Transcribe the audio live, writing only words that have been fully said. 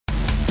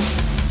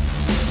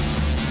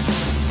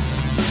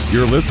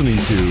You're listening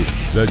to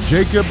The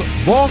Jacob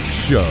Valk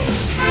Show.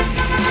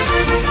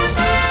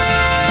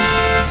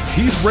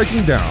 He's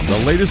breaking down the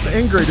latest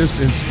and greatest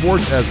in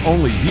sports as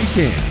only he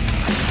can.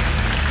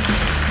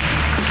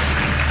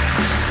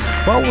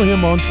 Follow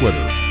him on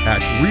Twitter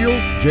at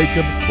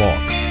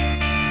RealJacobValk.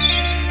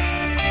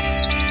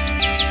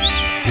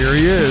 Here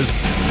he is,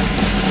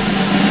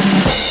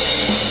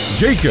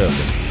 Jacob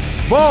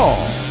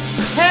Valk.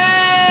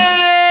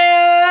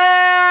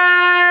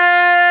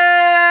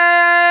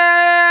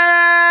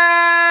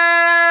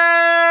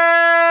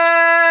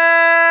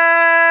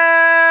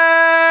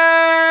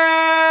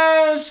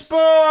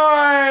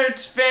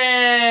 Sports fans,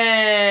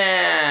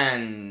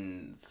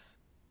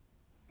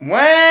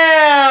 welcome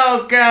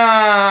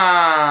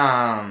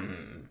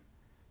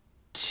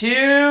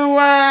to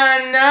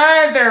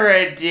another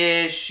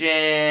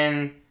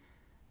edition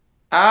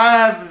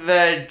of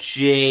the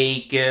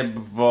Jacob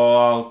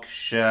Valk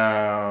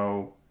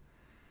Show.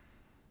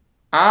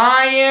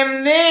 I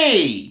am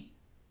the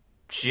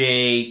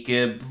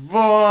Jacob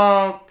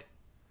Valk,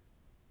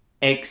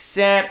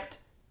 except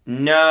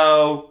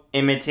no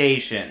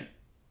imitation.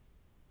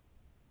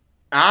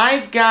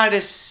 I've got to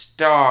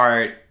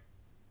start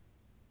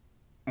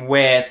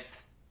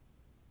with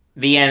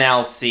the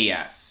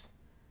NLCS.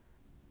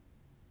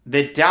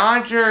 The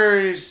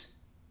Dodgers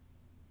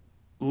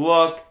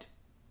looked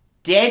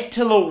dead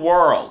to the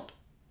world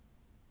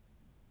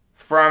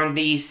from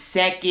the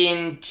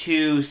second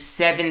to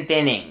seventh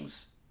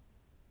innings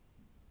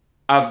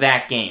of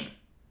that game.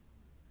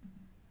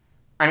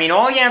 I mean,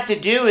 all you have to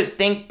do is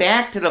think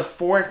back to the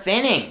fourth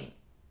inning.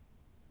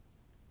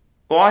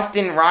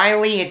 Austin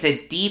Riley hits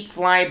a deep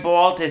fly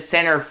ball to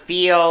center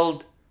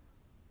field.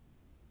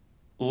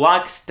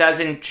 Lux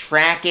doesn't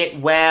track it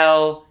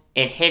well.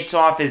 It hits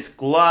off his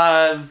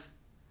glove.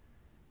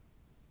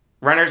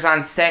 Runners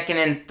on second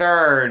and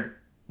third.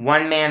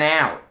 One man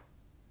out.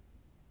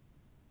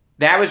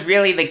 That was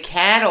really the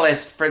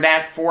catalyst for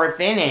that fourth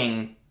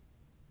inning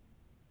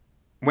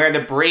where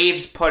the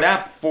Braves put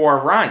up 4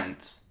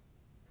 runs.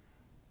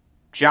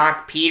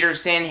 Jock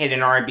Peterson hit an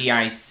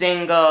RBI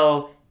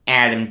single.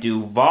 Adam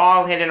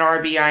Duvall hit an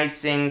RBI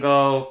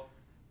single.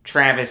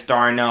 Travis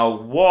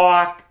d'Arnaud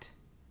walked.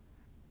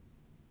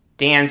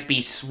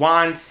 Dansby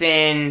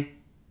Swanson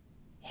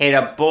hit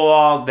a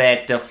ball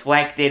that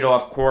deflected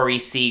off Corey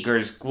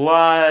Seager's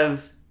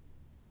glove.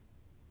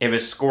 It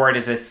was scored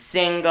as a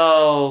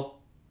single.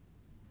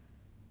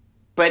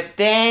 But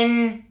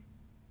then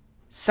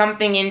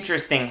something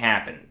interesting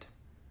happened.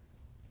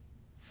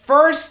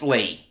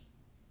 Firstly,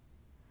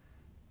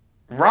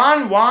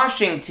 Ron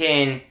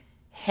Washington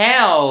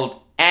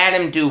held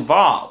Adam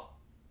Duvall.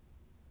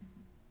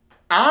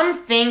 I'm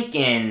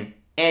thinking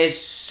as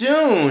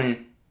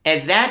soon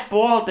as that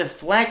ball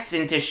deflects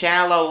into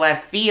shallow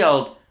left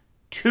field,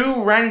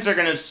 2 runs are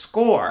going to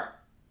score.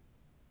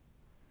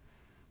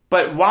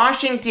 But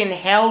Washington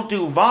held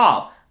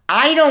Duvall.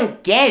 I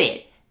don't get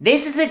it.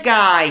 This is a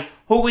guy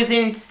who was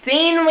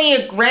insanely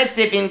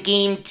aggressive in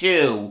Game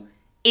 2.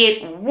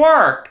 It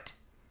worked.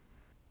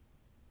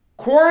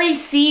 Corey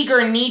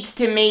Seager needs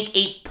to make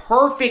a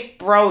perfect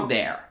throw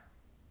there.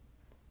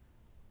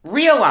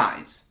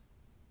 Realize,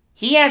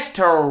 he has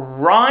to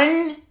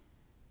run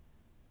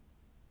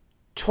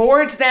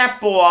towards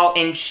that ball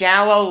in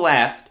shallow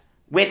left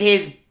with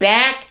his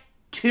back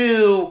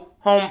to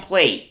home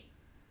plate.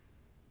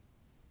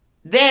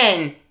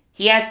 Then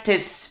he has to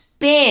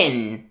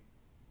spin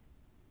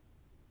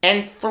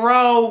and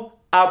throw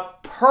a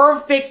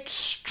perfect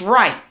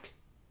strike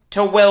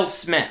to Will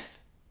Smith.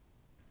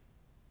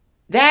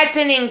 That's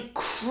an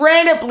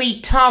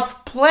incredibly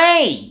tough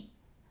play.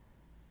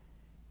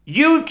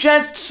 You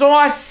just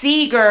saw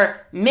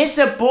Seager miss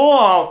a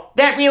ball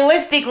that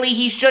realistically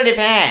he should have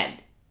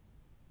had.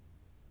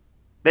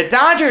 The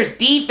Dodgers'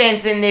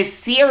 defense in this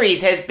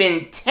series has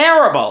been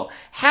terrible.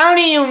 How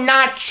do you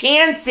not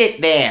chance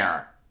it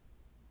there?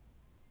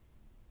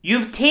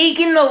 You've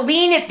taken the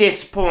lead at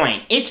this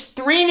point. It's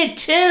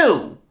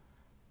 3-2.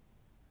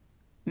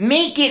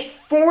 Make it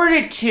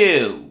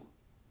 4-2.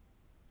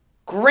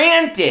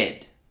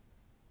 Granted,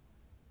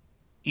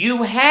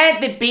 you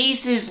had the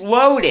bases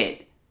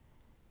loaded,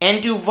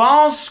 and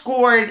Duvall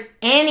scored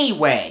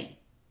anyway.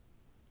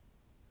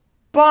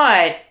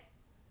 But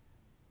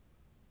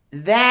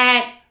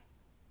that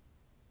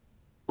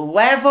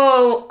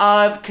level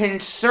of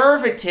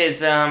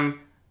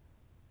conservatism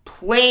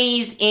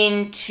plays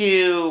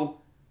into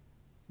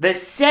the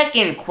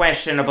second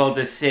questionable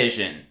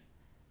decision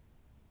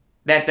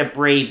that the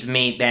Braves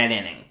made that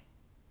inning.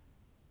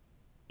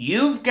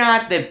 You've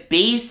got the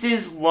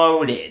bases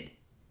loaded.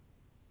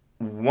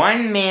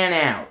 1 man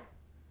out.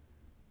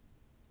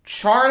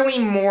 Charlie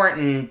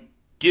Morton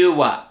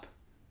due up.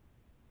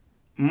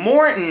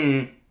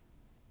 Morton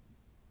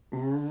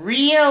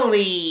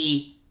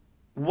really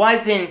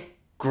wasn't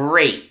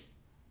great.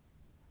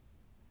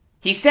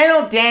 He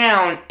settled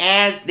down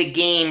as the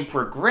game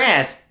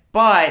progressed,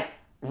 but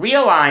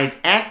realized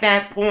at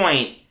that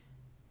point,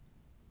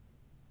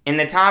 in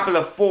the top of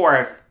the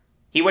fourth,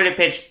 he would have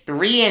pitched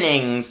 3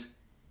 innings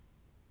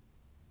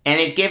and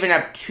had given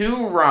up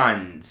 2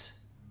 runs.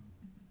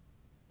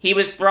 He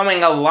was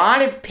throwing a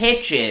lot of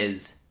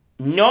pitches.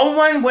 No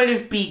one would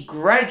have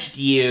begrudged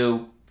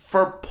you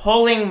for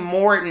pulling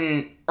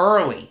Morton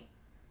early.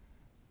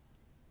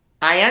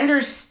 I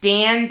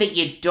understand that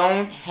you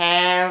don't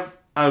have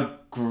a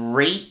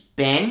great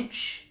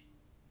bench,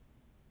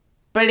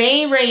 but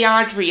Ray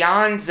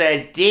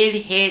Adrianza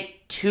did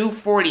hit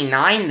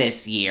 .249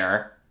 this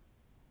year.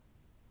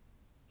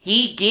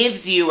 He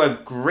gives you a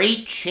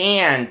great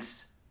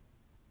chance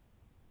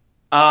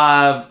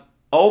of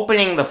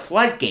opening the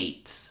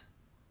floodgates.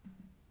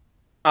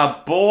 A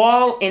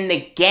ball in the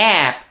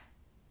gap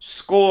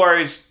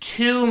scores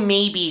 2,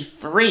 maybe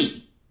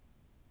 3.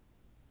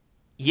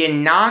 You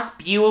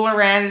knock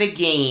Buehler out of the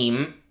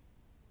game.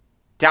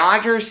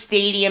 Dodger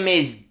Stadium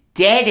is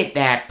dead at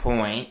that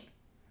point.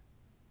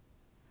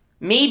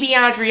 Maybe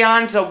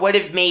Adrianza would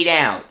have made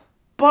out,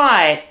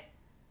 but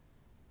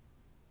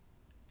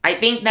I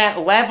think that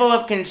level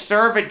of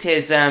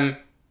conservatism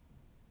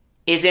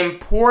is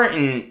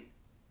important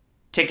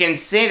to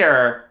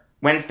consider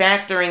when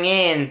factoring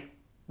in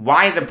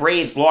why the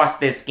Braves lost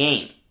this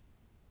game.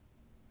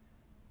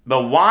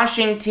 The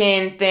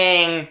Washington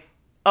thing,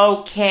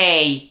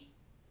 okay,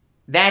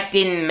 that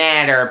didn't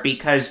matter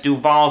because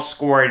Duvall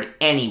scored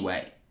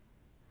anyway.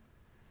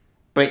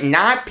 But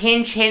not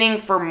pinch hitting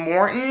for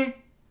Morton,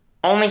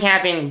 only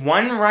having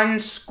 1 run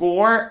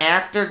score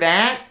after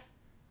that,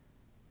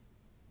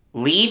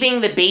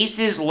 leaving the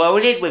bases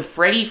loaded with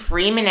Freddie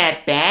Freeman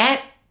at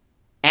bat,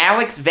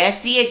 Alex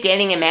Vesia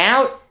getting him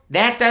out,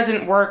 that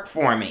doesn't work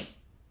for me.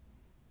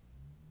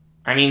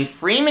 I mean,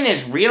 Freeman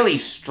has really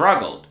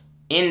struggled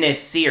in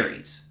this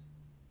series.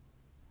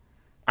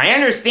 I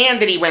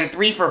understand that he went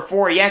 3 for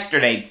 4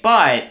 yesterday,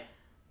 but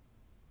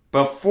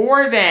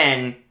before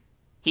then,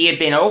 he had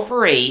been 0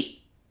 for 8.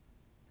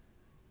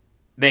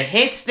 The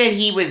hits that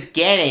he was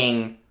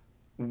getting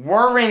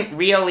weren't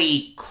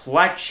really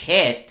clutch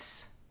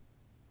hits.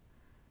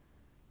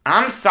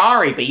 I'm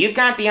sorry, but you've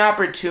got the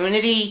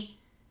opportunity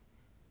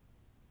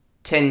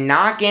to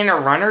knock in a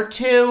run or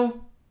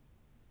 2,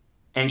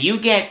 and you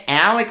get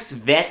Alex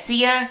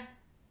Vesia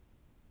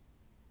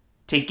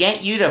to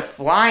get you to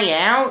fly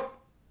out?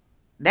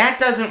 That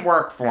doesn't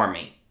work for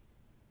me.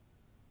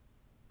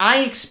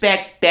 I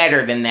expect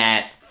better than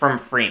that from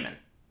Freeman.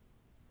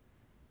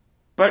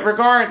 But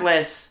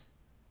regardless,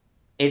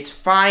 it's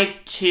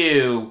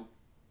 5-2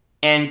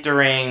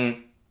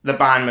 entering the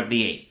bottom of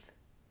the 8th.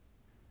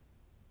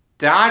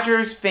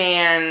 Dodgers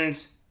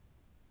fans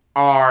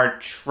are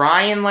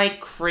trying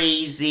like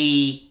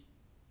crazy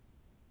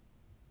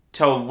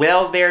to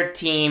will their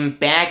team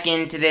back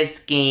into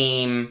this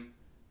game,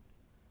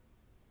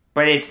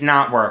 but it's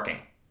not working.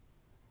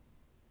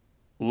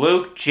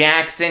 Luke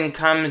Jackson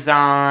comes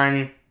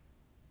on.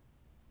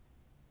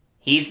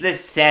 He's the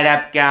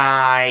setup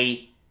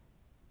guy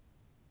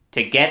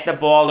to get the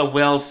ball to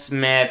Will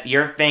Smith.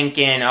 You're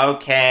thinking,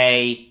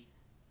 okay,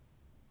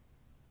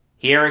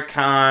 here it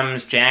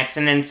comes.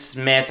 Jackson and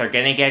Smith are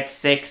going to get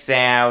 6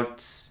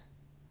 outs.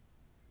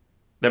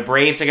 The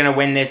Braves are going to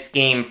win this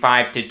game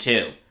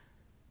 5-2.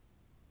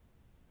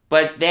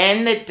 But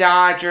then the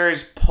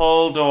Dodgers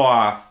pulled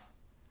off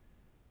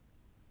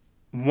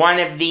one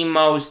of the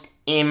most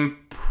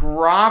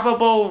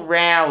improbable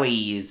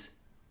rallies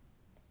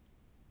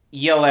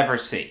you'll ever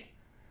see.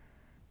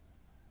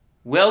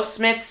 Will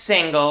Smith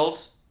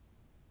singles,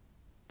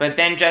 but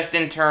then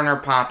Justin Turner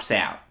pops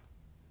out.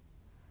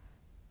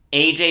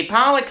 A.J.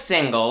 Pollock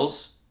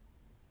singles,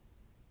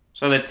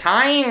 so the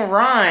tying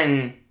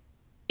run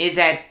is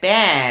at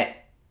bat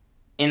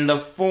in the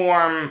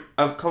form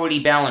of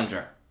Cody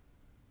Bellinger.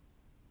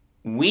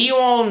 We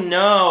all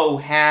know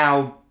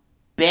how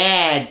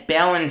bad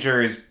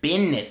Bellinger's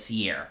been this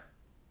year.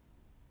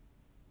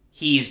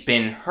 He's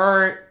been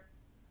hurt.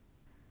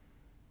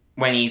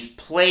 When he's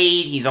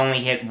played, he's only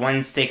hit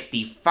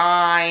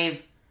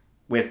 .165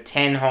 with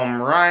 10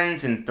 home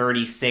runs and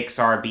 36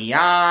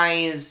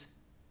 RBIs.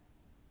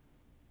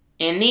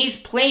 In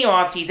these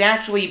playoffs, he's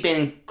actually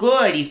been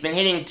good. He's been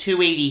hitting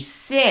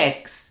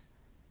 .286,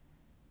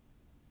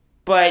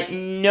 but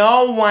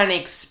no one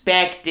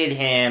expected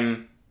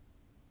him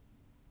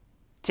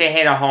to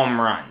hit a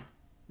home run.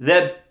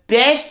 The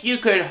best you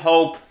could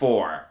hope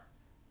for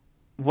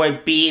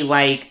would be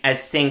like a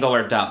single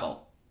or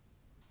double.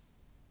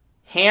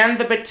 Hand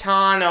the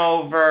baton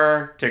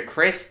over to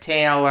Chris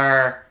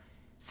Taylor,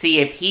 see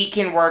if he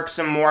can work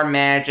some more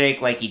magic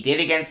like he did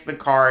against the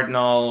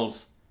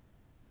Cardinals.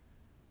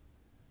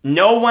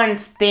 No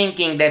one's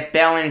thinking that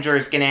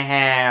Bellinger's going to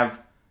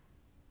have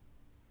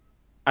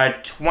a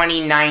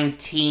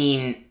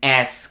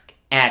 2019-esque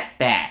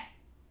at-bat.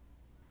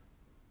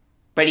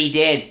 But he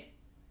did.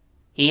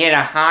 He hit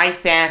a high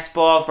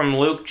fastball from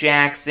Luke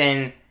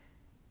Jackson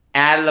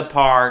out of the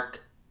park.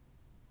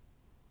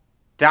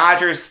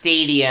 Dodger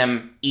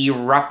Stadium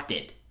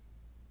erupted.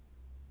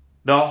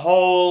 The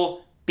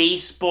whole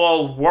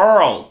baseball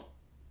world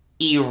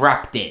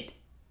erupted.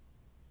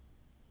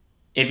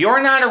 If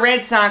you're not a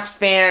Red Sox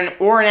fan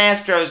or an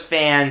Astros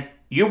fan,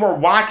 you were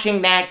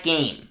watching that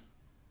game.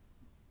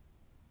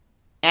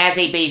 As as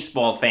a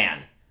baseball fan.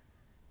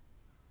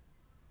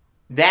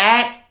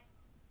 That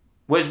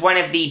was one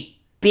of the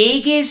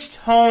biggest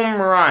home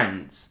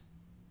runs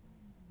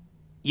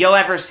you'll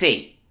ever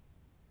see.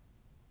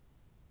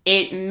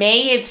 It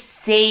may have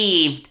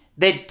saved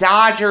the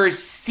Dodgers'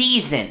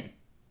 season.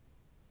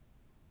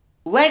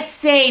 Let's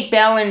say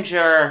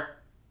Bellinger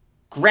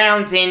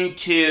grounds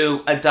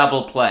into a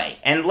double play,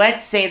 and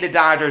let's say the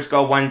Dodgers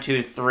go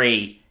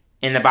 1-2-3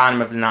 in the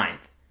bottom of the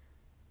ninth.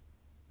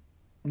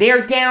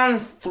 They're down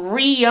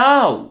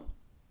 3-0.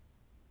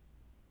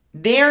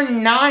 They're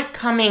not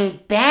coming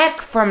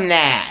back from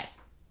that.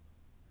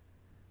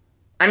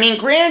 I mean,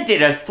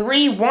 granted, a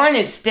 3-1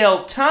 is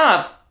still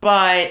tough,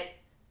 but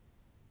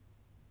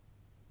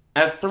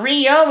a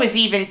 3-0 is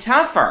even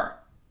tougher.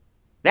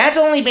 That's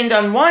only been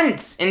done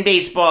once in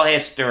baseball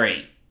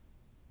history.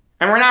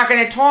 And we're not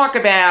going to talk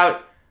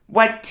about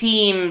what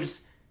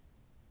teams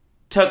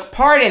took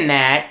part in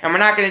that, and we're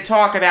not going to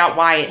talk about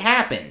why it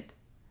happened.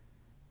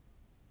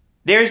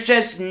 There's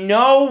just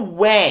no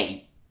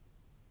way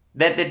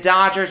that the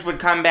Dodgers would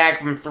come back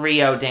from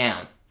 3-0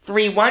 down.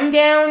 3-1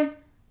 down?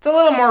 It's a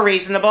little more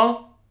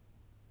reasonable.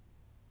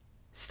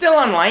 Still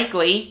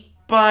unlikely,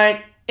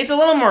 but it's a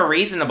little more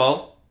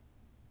reasonable.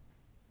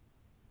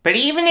 But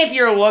even if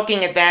you're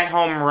looking at that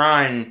home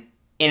run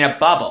in a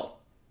bubble,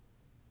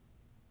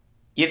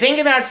 you think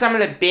about some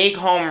of the big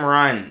home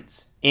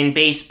runs in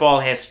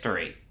baseball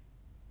history.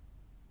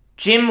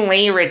 Jim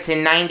Leyritz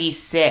in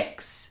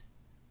 96.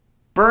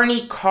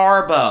 Bernie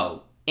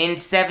Carbo in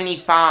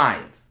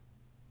 75.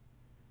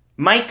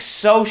 Mike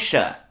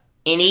Scioscia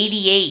in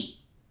 88.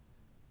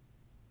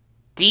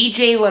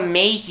 DJ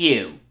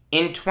LeMahieu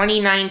in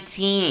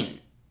 2019.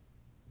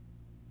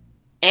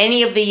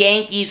 Any of the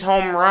Yankees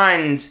home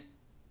runs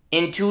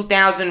in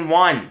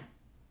 2001.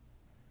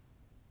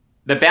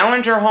 The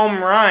Bellinger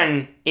home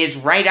run is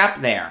right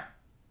up there.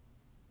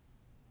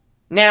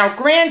 Now,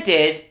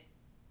 granted,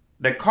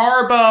 the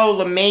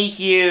Carbo,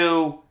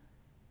 LeMahieu,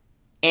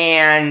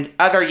 and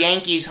other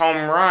Yankees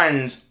home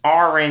runs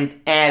aren't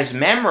as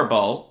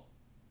memorable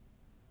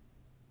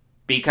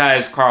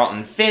because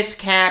Carlton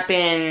Fisk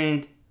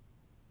happened,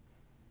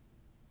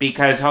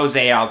 because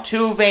Jose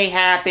Altuve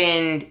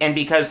happened, and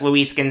because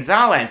Luis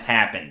Gonzalez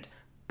happened.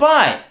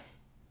 But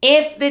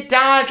if the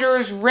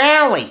Dodgers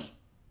rally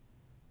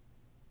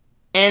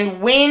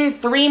and win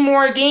 3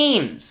 more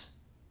games,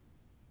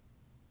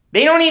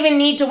 they don't even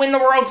need to win the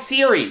World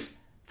Series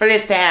for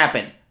this to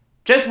happen.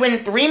 Just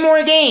win 3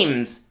 more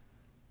games.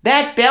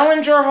 That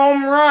Bellinger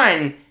home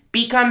run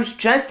becomes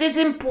just as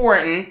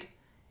important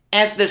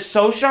as the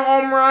Scioscia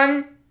home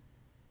run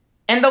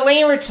and the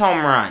Leyritz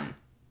home run.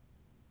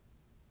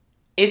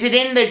 Is it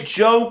in the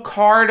Joe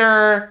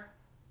Carter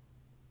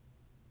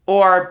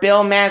or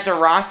Bill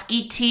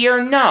Mazeroski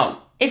tier?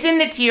 No. It's in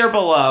the tier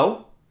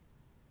below.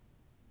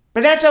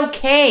 But that's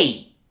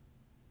okay.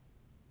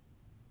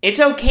 It's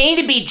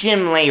okay to be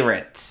Jim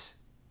Leyritz.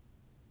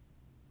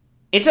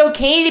 It's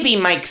okay to be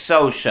Mike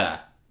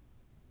Scioscia.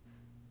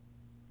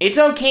 It's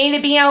okay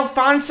to be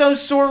Alfonso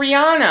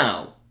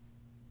Soriano.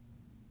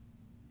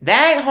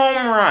 That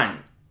home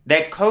run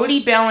that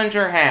Cody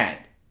Bellinger had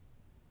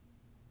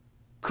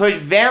could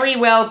very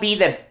well be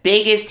the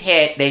biggest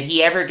hit that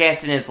he ever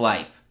gets in his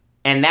life.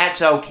 And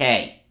that's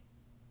okay.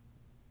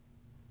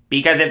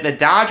 Because if the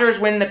Dodgers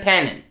win the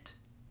pennant,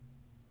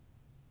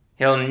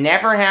 he'll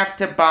never have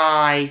to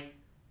buy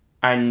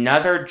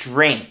another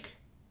drink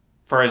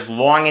for as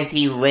long as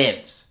he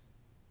lives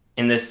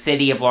in the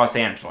city of Los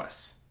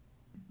Angeles.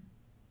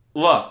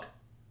 Look,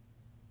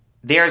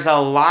 there's a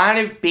lot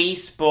of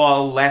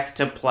baseball left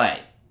to play.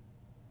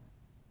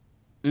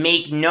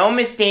 Make no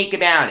mistake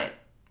about it.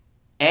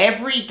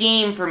 Every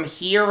game from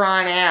here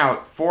on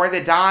out for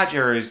the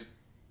Dodgers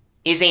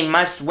is a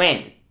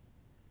must-win.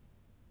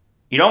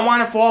 You don't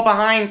want to fall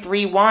behind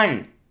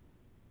 3-1.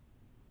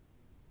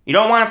 You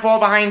don't want to fall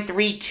behind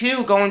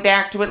 3-2 going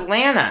back to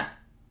Atlanta.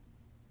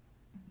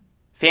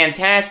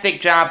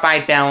 Fantastic job by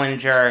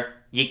Bellinger.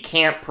 You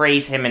can't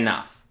praise him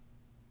enough.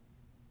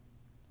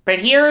 But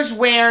here's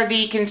where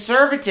the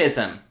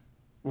conservatism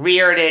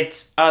reared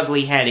its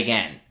ugly head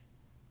again.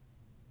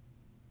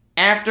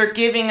 After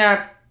giving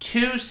up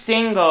 2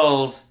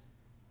 singles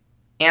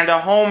and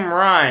a home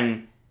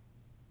run,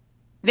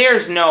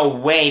 there's no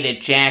way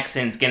that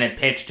Jackson's gonna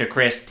pitch to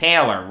Chris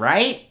Taylor,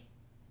 right?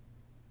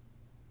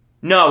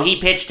 No,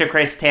 he pitched to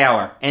Chris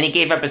Taylor, and he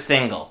gave up a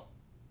single.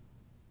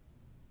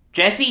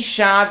 Jesse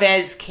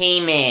Chavez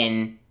came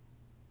in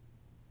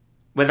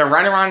with a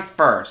runner on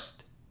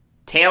first.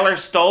 Taylor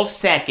stole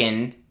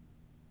second,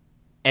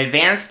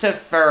 advanced to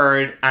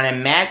third on a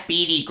Matt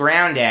Beattie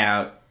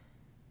groundout.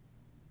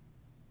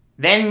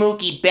 Then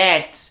Mookie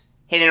Betts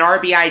hit an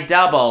RBI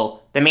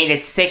double that made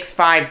it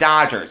 6-5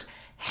 Dodgers.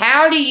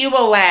 How do you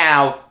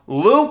allow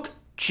Luke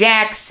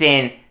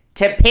Jackson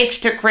to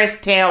pitch to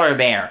Chris Taylor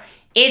there?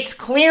 It's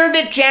clear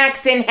that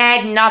Jackson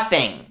had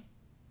nothing.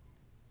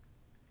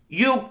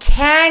 You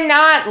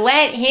cannot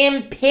let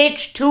him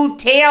pitch to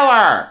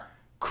Taylor.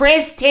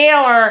 Chris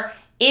Taylor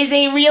is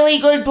a really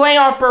good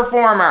playoff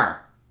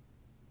performer.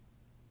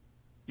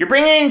 You're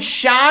bringing in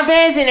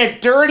Chavez in a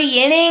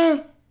dirty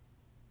inning?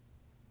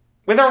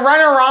 With a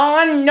runner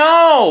on?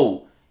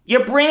 No!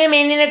 You bring him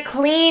in a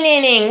clean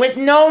inning with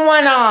no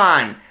one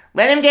on.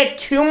 Let him get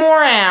 2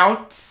 more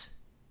outs.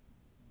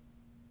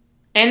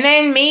 And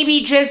then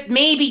maybe, just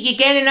maybe, you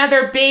get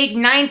another big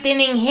 9th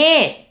inning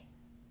hit.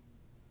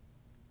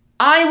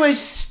 I was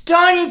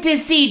stunned to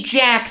see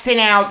Jackson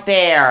out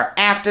there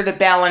after the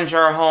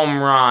Bellinger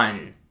home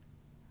run.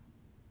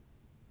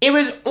 It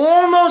was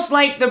almost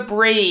like the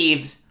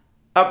Braves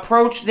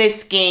approached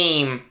this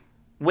game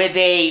with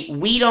a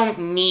 "we don't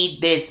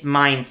need this"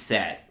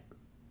 mindset.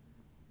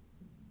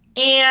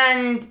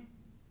 And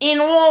in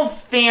all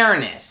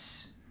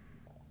fairness,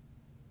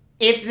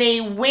 if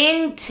they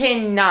win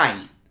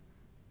tonight,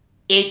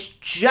 it's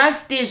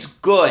just as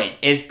good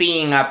as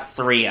being up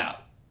 3-0.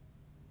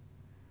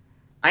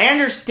 I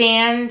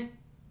understand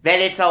that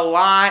it's a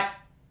lot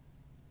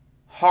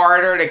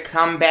harder to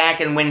come back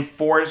and win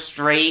 4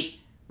 straight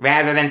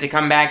rather than to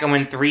come back and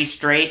win 3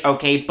 straight.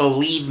 Okay,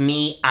 believe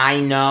me, I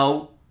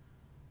know.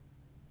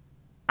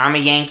 I'm a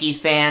Yankees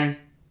fan.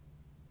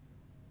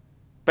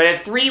 But a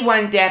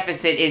 3-1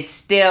 deficit is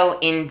still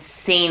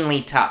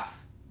insanely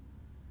tough.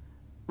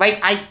 Like,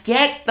 I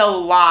get the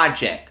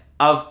logic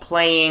of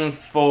playing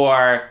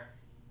for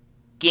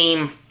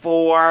Game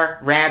 4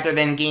 rather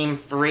than Game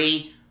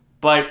 3,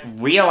 but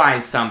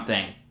realize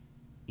something.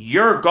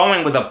 You're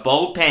going with a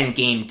bullpen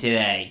game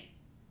today.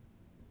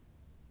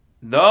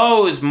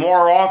 Those,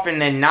 more often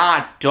than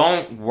not,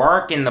 don't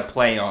work in the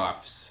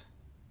playoffs.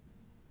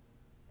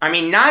 I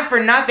mean, not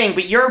for nothing,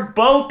 but your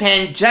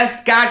bullpen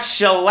just got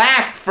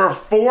shellacked for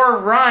 4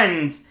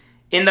 runs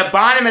in the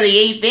bottom of the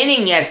 8th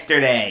inning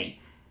yesterday.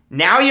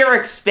 Now you're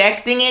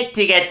expecting it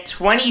to get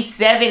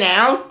 27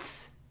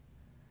 outs?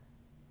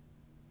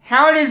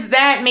 How does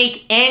that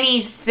make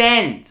any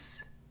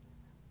sense?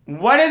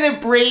 What are the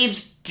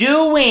Braves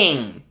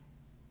doing?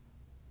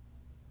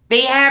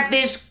 They have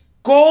this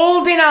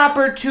golden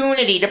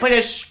opportunity to put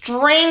a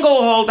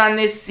stranglehold on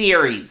this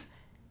series,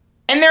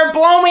 and they're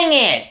blowing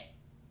it.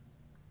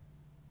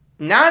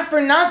 Not for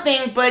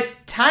nothing, but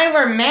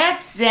Tyler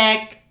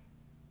Matzek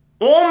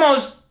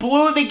almost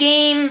blew the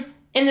game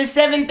in the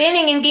 7th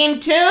inning in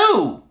Game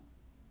 2.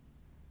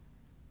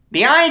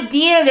 The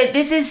idea that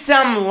this is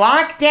some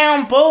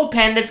lockdown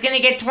bullpen that's going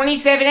to get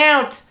 27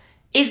 outs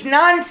is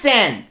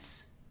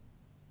nonsense.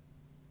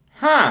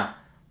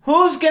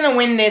 Who's going to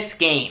win this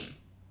game?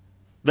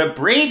 The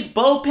Braves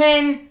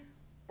bullpen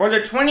or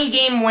the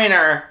 20-game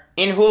winner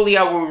in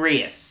Julio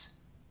Urias?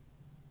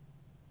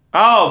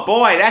 Oh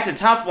boy, that's a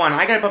tough one.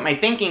 I gotta put my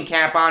thinking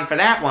cap on for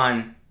that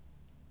one.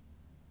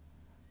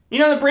 You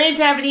know, the Braves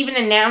haven't even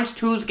announced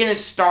who's gonna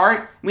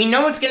start. We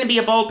know it's gonna be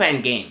a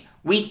bullpen game.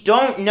 We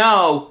don't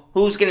know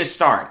who's gonna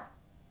start.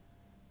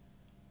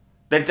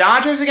 The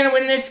Dodgers are gonna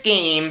win this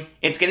game.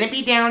 It's gonna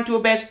be down to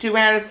a best 2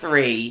 out of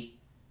 3.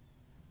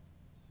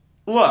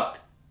 Look.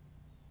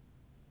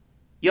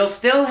 You'll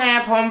still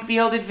have home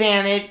field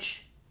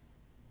advantage.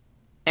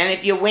 And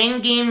if you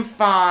win Game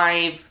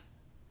 5,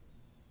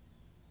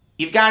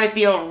 you've got to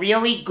feel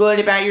really good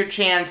about your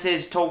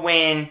chances to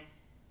win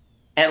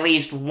at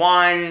least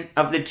one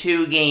of the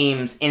 2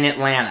 games in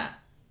Atlanta.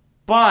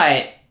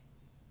 But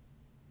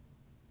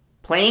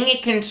playing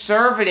it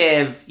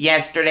conservative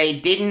yesterday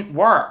didn't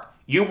work.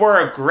 You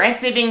were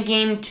aggressive in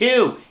Game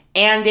 2,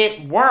 and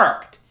it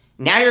worked.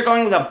 Now you're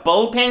going with a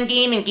bullpen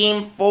game in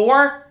Game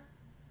 4?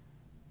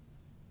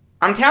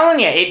 I'm telling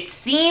you, it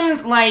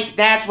seemed like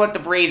that's what the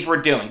Braves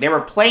were doing. They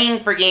were playing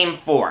for Game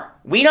 4.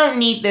 We don't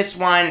need this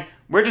one.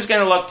 We're just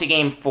going to look to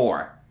Game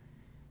 4.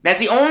 That's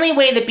the only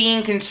way that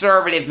being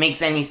conservative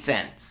makes any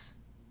sense.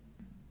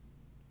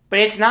 But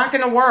it's not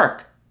going to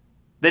work.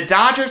 The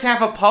Dodgers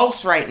have a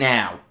pulse right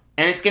now,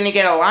 and it's going to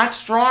get a lot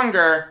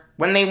stronger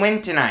when they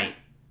win tonight.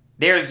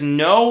 There's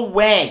no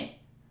way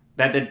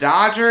that the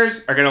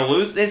Dodgers are going to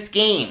lose this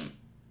game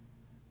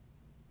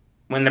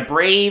when the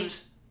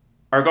Braves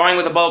are going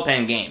with a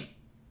bullpen game.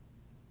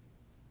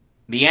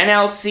 The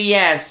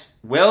NLCS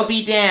will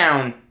be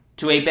down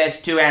to a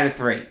best 2 out of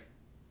 3.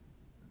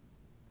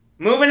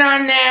 Moving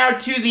on now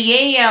to the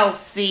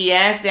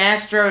ALCS,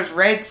 Astros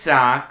Red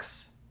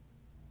Sox.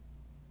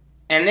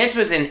 And this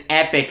was an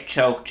epic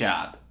choke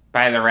job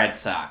by the Red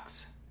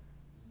Sox.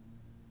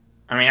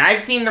 I mean,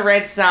 I've seen the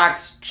Red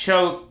Sox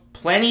choke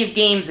plenty of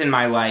games in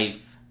my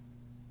life.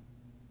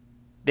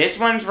 This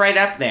one's right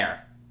up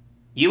there.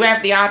 You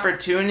have the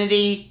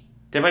opportunity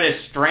to put a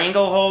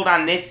stranglehold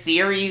on this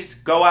series,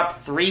 go up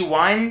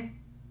 3-1,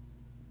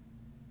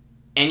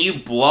 and you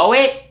blow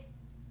it?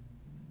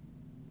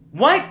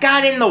 What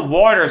got in the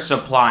water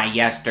supply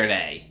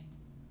yesterday?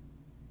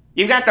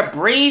 You've got the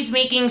Braves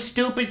making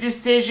stupid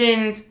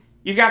decisions.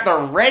 You've got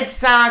the Red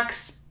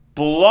Sox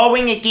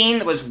blowing a game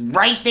that was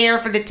right there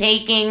for the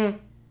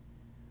taking.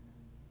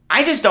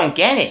 I just don't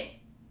get it.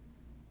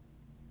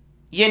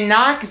 You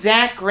knock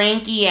Zach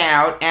Greinke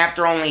out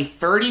after only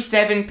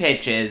 37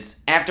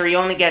 pitches, after he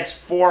only gets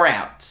 4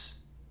 outs.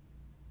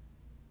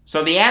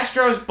 So the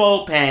Astros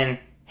bullpen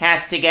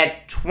has to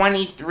get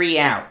 23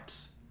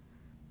 outs.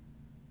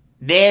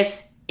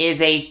 This is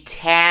a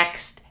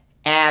taxed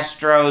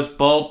Astros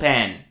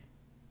bullpen.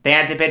 They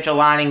had to pitch a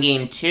lot in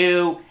Game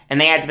 2, and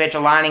they had to pitch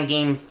a lot in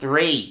Game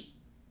 3.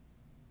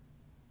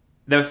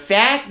 The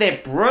fact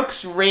that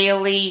Brooks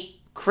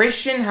Raley,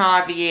 Christian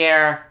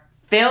Javier,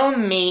 Phil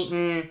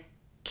Maton,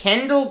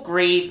 Kendall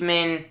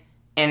Graveman,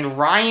 and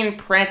Ryan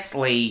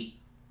Presley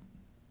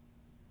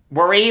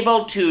were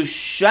able to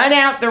shut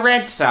out the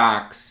Red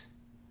Sox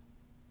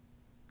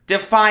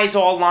defies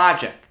all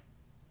logic.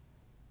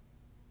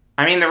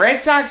 I mean, the Red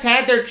Sox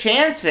had their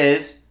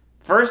chances.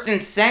 First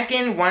and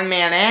second, one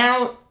man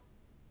out.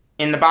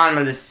 In the bottom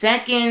of the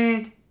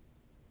second,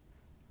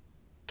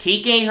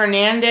 Kike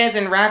Hernandez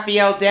and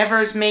Rafael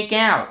Devers make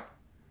out.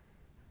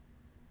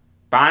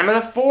 Bottom of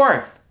the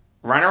fourth,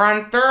 runner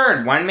on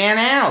third, one man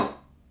out.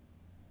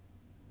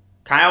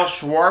 Kyle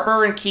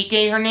Schwarber and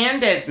Kike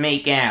Hernandez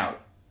make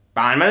out.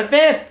 Bottom of the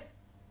fifth,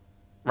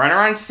 runner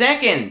on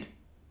second,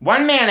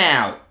 one man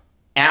out.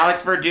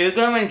 Alex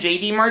Verdugo and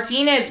JD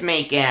Martinez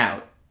make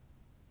out.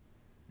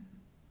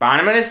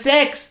 Bottom of the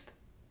sixth,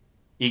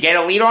 you get a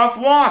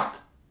leadoff walk.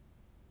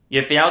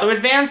 You fail to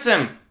advance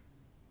him.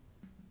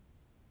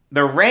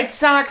 The Red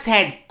Sox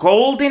had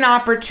golden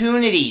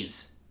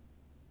opportunities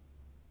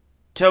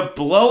to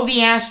blow the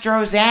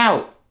Astros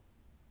out.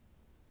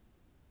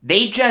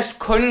 They just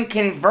couldn't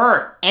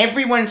convert.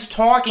 Everyone's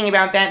talking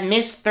about that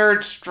missed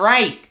third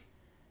strike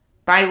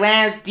by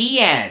Laz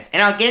Diaz,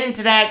 and I'll get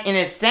into that in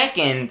a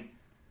second.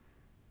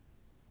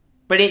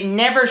 But it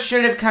never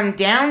should have come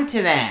down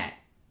to that.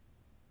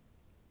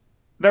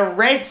 The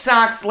Red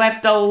Sox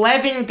left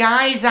 11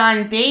 guys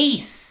on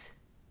base.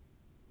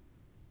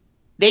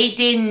 They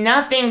did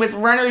nothing with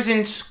runners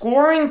in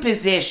scoring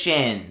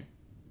position.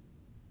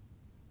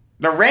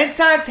 The Red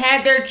Sox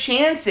had their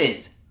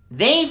chances.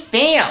 They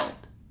failed.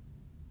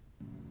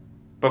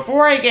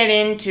 Before I get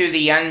into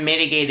the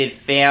unmitigated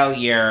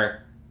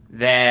failure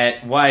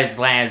that was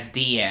Laz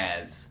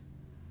Diaz,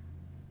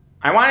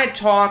 I want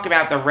to talk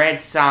about the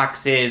Red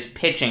Sox's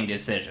pitching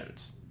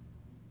decisions.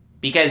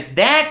 Because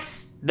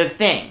that's the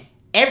thing.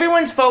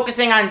 Everyone's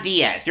focusing on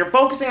Diaz. You're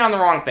focusing on the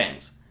wrong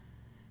things.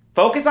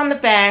 Focus on the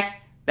fact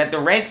that the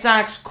Red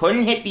Sox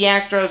couldn't hit the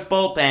Astros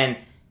bullpen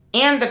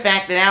and the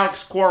fact that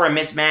Alex Cora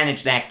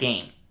mismanaged that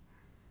game.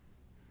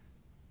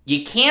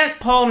 You can't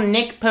pull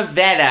Nick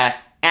Pivetta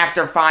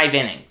after 5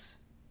 innings.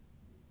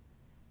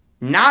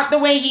 Not the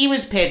way he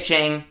was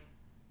pitching.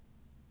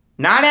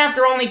 Not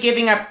after only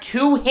giving up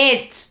 2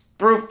 hits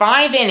through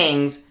 5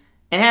 innings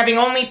and having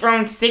only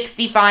thrown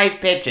 65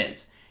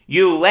 pitches.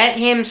 You let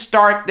him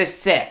start the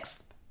 6th.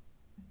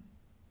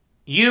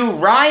 You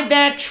ride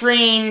that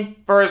train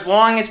for as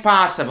long as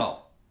possible.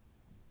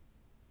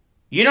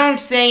 You don't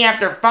say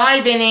after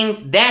 5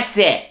 innings, that's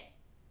it.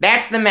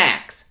 That's the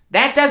max.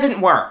 That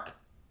doesn't work.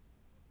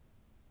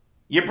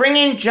 You bring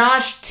in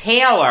Josh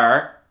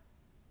Taylor.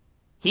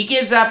 He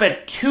gives up a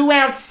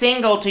 2-out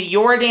single to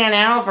Yordan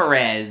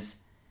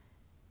Alvarez.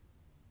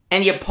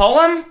 And you pull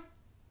him?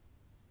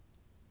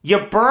 You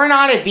burn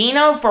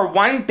Ottavino for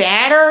 1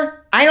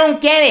 batter? I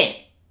don't get it.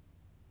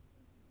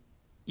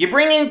 You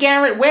bring in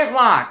Garrett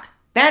Whitlock.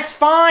 That's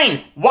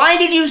fine. Why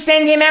did you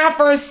send him out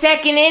for a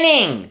 2nd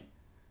inning?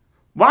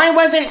 Why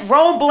wasn't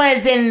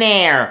Robles in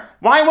there?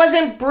 Why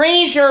wasn't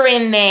Brazier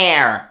in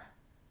there?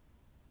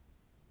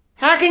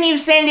 How can you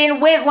send in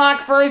Whitlock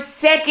for a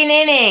 2nd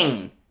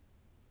inning?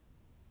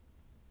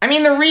 I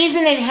mean, the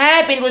reason it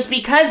happened was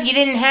because you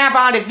didn't have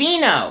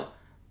Ottavino.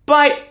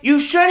 But you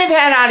should have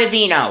had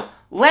Ottavino.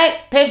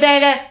 Let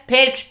Pivetta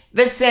pitch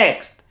the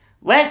 6th.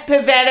 Let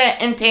Pivetta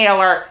and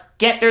Taylor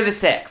get through the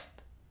 6th.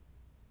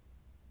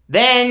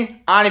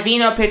 Then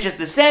Ottavino pitches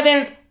the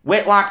 7th,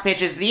 Whitlock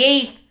pitches the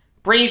 8th,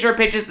 Brazier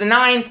pitches the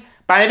 9th,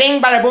 bada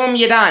bing, bada boom,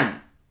 you're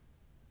done.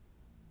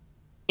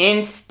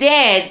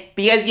 Instead,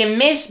 because you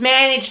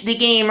mismanaged the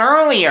game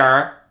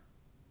earlier,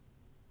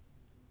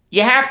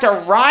 you have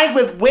to ride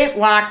with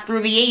Whitlock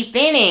through the 8th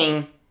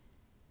inning,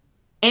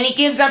 and he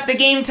gives up the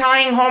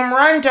game-tying home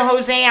run to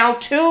Jose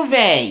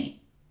Altuve.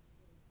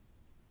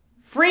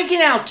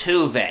 Freaking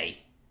Altuve.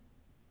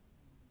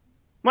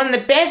 One of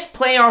the best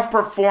playoff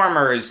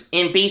performers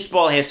in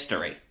baseball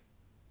history.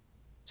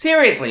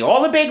 Seriously,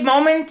 all the big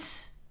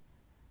moments,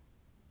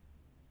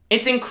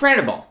 it's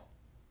incredible.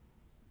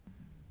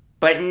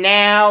 But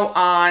now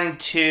on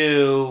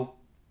to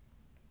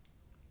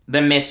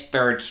the missed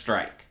third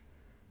strike.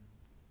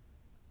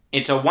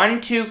 It's a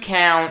 1-2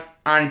 count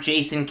on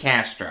Jason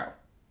Castro.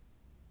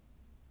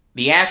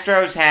 The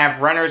Astros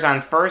have runners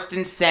on first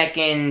and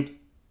second,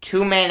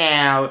 2 men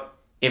out.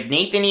 If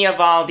Nathan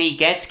Eovaldi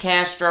gets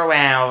Castro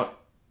out,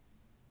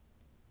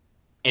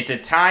 it's a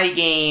tie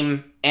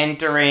game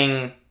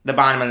entering the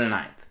bottom of the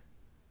 9th.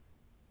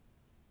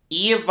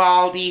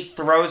 Eovaldi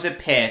throws a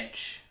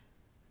pitch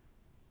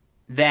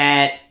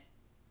that,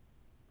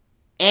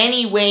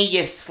 any way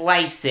you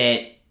slice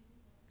it,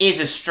 is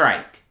a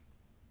strike.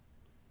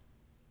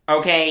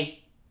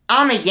 Okay,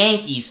 I'm a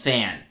Yankees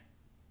fan.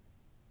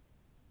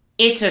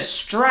 It's a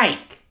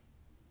strike.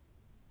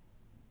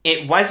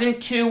 It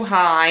wasn't too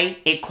high.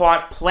 It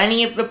caught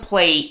plenty of the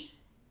plate.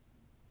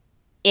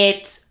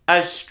 It's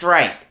a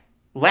strike.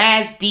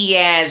 Laz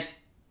Diaz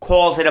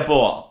calls it a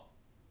ball.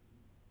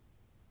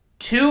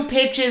 2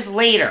 pitches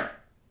later,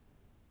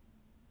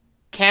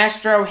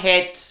 Castro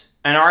hits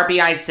an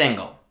RBI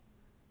single.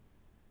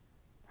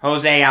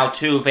 Jose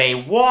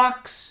Altuve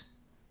walks.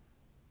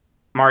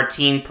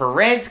 Martin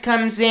Perez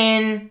comes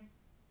in.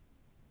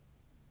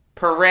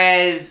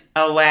 Perez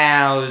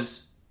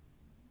allows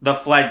the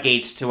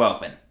floodgates to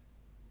open.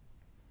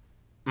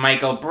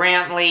 Michael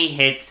Brantley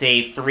hits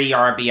a 3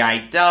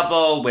 RBI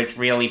double, which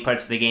really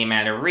puts the game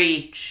out of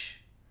reach.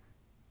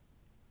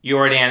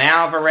 Yordan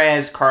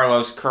Alvarez,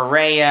 Carlos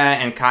Correa,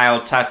 and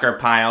Kyle Tucker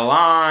pile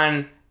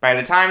on. By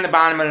the time the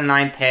bottom of the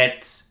 9th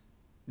hits,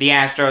 the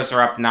Astros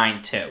are up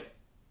 9-2.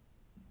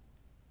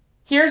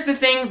 Here's the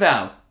thing,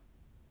 though.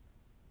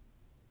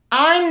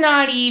 I'm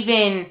not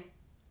even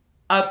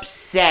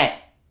upset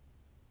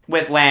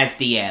with Laz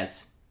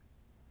Diaz.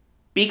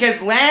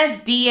 Because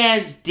Laz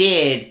Diaz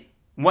did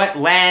what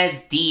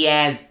Laz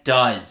Diaz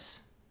does.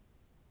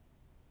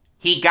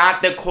 He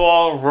got the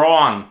call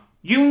wrong.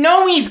 You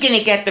know he's going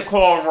to get the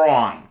call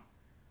wrong.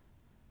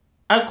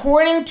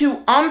 According to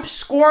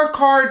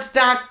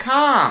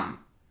umpscorecards.com,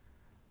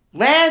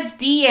 Laz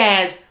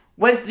Diaz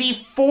was the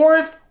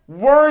 4th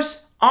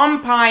worst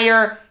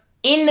umpire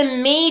in the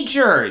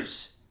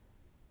majors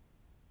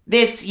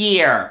this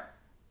year,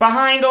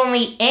 behind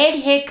only Ed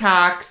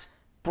Hickox,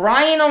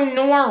 Brian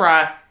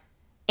O'Nora,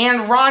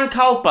 and Ron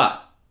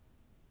Culpa.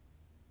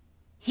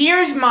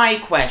 Here's my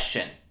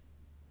question.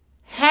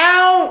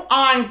 How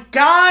on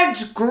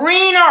God's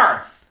green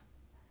earth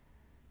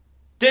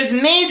does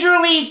Major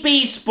League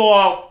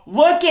Baseball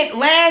look at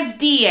Laz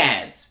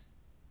Diaz,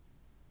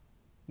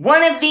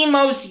 one of the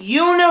most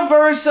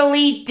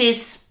universally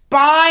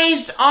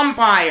despised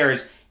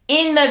umpires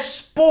in the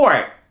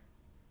sport,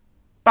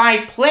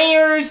 by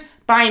players,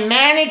 by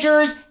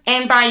managers,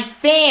 and by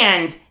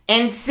fans,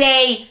 and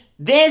say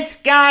this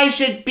guy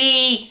should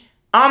be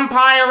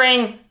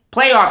umpiring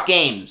playoff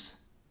games?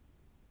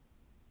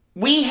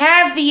 We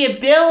have the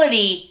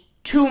ability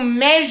to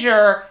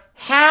measure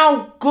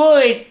how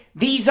good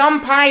these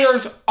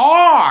umpires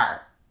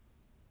are.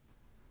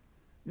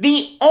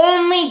 The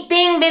only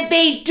thing that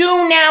they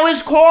do now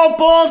is call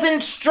balls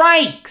and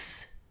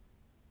strikes.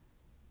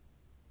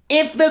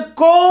 If the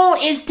goal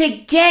is to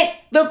get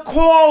the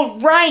call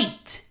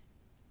right,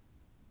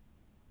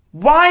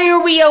 why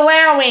are we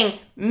allowing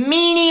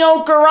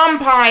mediocre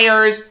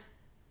umpires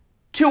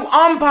to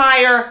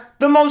umpire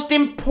the most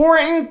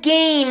important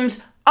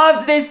games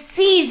of the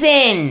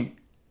season?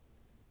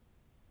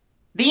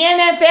 The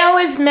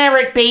NFL is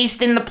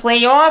merit-based in the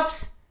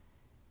playoffs.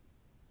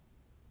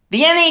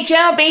 The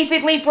NHL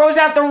basically throws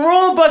out the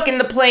rule book in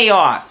the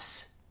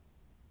playoffs.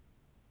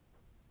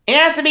 It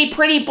has to be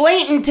pretty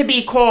blatant to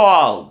be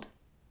called.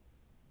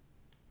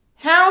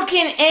 How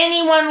can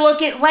anyone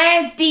look at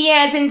Laz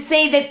Diaz and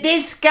say that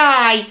this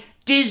guy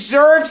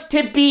deserves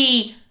to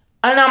be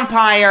an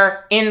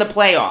umpire in the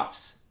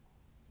playoffs?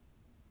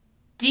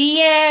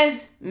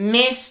 Diaz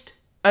missed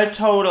a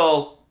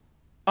total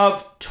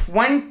of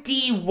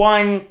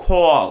 21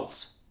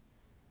 calls.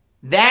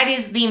 That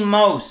is the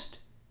most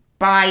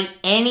by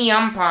any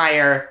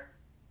umpire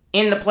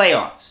in the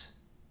playoffs,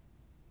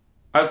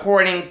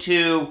 according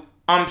to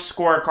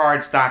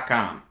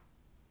umpscorecards.com.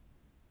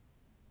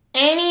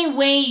 Any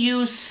way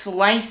you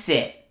slice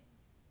it,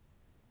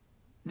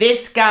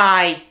 this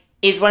guy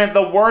is one of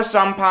the worst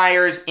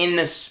umpires in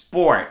the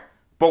sport.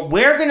 But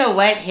we're going to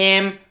let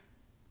him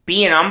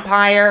be an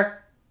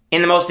umpire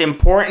in the most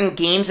important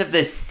games of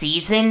the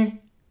season?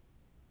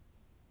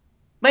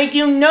 Like,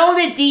 you know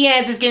that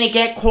Diaz is going to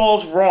get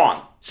calls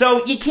wrong,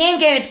 so you can't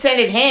get upset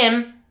at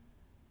him.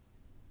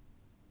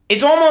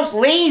 It's almost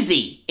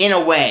lazy, in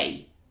a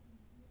way.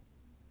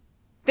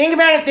 Think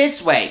about it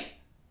this way.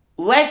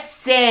 Let's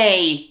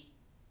say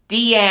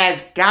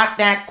Diaz got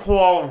that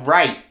call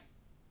right,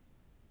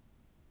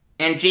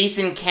 and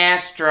Jason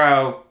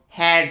Castro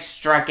had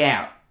struck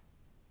out.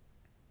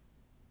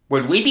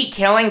 Would we be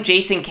killing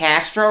Jason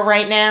Castro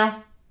right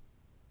now?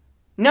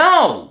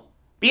 No,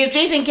 because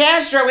Jason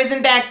Castro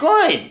isn't that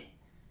good.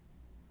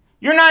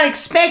 You're not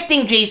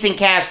expecting Jason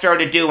Castro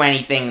to do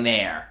anything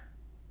there.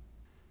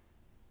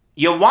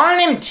 You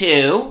want him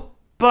to,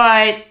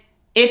 but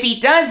if he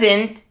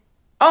doesn't,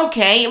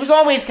 okay, it was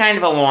always kind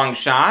of a long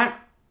shot.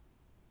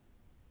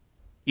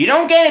 You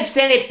don't get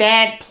upset at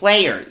bad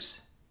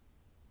players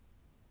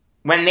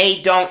when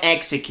they don't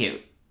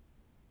execute.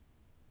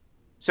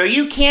 So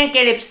you can't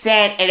get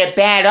upset at a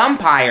bad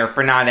umpire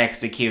for not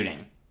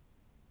executing.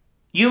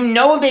 You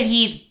know that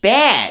he's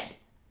bad,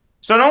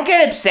 so don't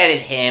get upset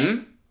at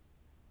him.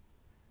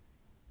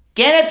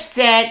 Get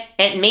upset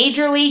at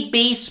Major League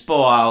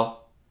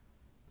Baseball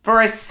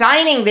for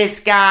assigning this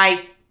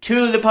guy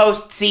to the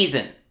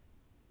postseason.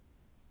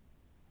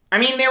 I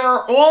mean, there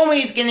are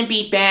always going to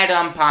be bad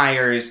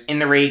umpires in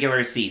the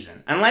regular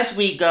season, unless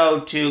we go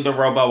to the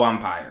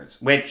robo-umpires,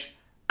 which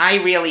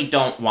I really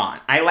don't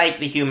want. I like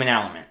the human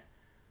element.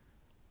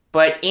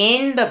 But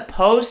in the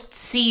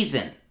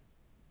postseason,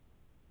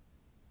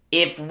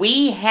 if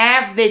we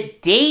have the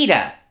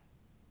data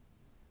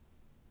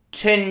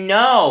to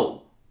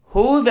know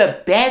who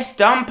the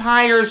best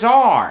umpires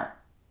are.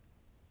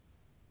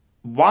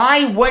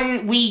 Why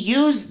wouldn't we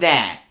use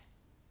that?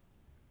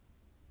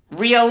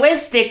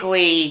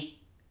 Realistically,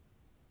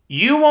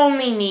 you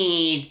only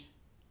need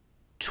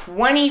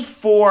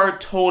 24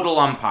 total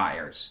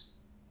umpires.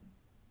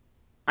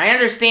 I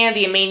understand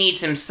that you may need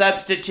some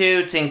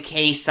substitutes in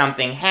case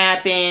something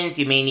happens.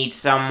 You may need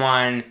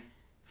someone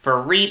for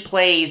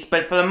replays,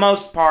 but for the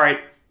most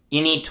part,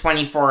 you need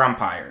 24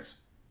 umpires.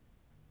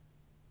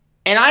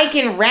 And I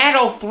can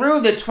rattle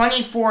through the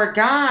 24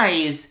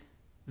 guys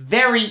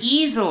very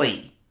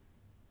easily.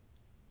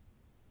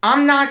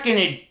 I'm not going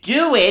to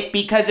do it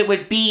because it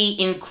would be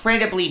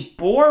incredibly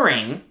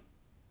boring.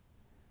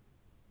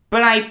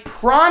 But I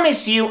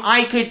promise you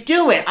I could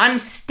do it. I'm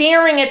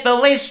staring at the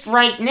list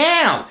right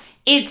now.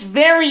 It's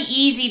very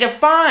easy to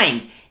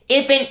find.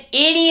 If an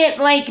idiot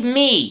like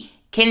me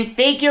can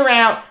figure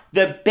out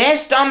the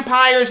best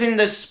umpires in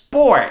the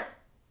sport,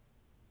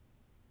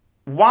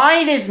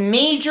 why does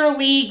Major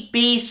League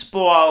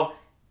Baseball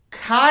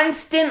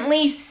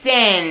constantly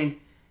send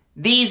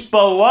these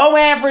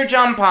below-average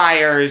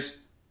umpires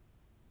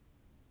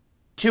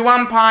to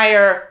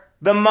umpire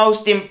the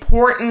most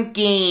important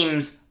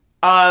games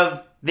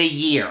of the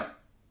year?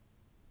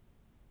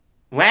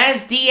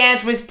 Laz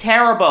Diaz was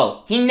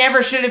terrible. He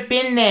never should have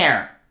been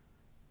there.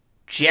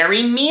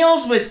 Jerry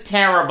Meals was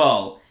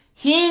terrible.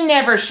 He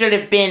never should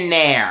have been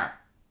there.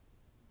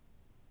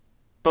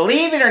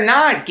 Believe it or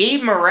not,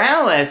 Gabe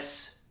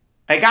Morales,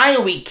 a guy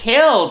who we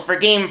killed for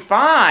Game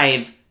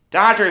 5,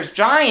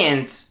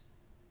 Dodgers-Giants,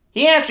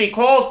 he actually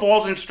calls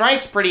balls and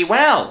strikes pretty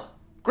well.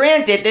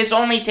 Granted, this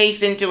only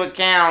takes into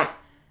account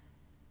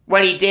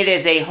what he did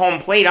as a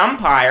home plate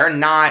umpire,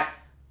 not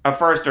a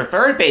first or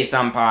third base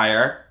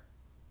umpire.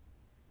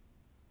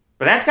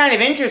 But that's kind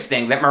of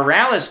interesting that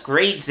Morales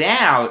grades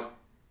out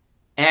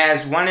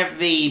as one of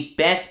the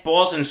best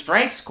balls and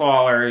strikes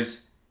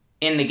callers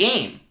in the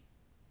game.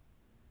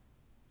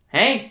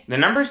 Hey, the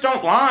numbers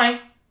don't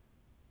lie.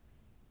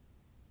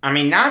 I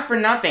mean, not for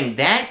nothing,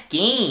 that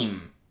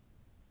game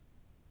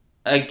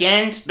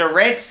against the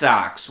Red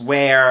Sox,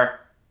 where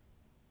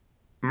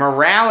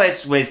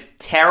Morales was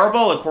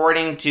terrible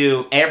according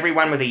to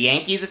everyone with a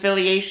Yankees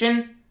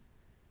affiliation,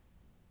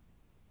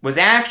 was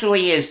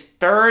actually his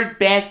third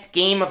best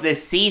game of the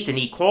season.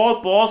 He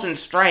called balls and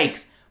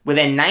strikes with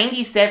a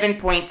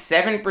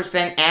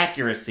 97.7%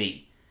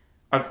 accuracy,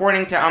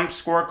 according to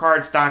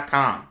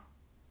umpscorecards.com.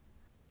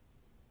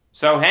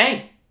 So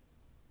hey,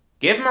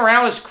 give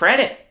Morales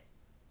credit.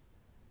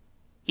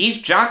 He's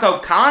Jocko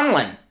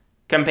Conlon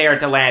compared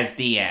to Laz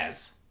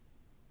Diaz.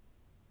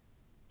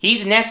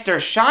 He's Nestor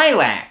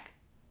Shilak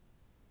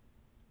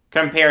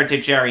compared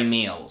to Jerry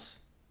Meals.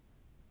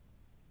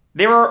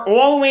 There are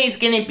always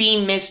going to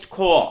be missed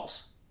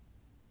calls.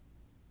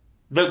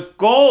 The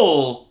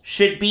goal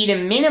should be to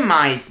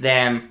minimize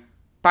them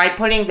by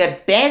putting the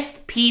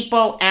best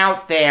people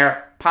out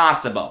there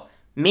possible.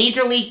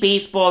 Major League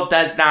Baseball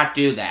does not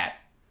do that.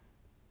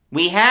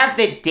 We have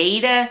the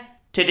data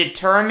to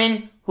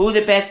determine who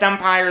the best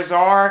umpires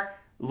are.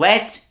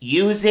 Let's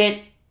use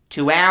it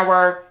to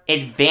our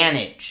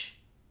advantage.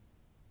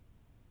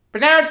 But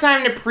now it's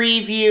time to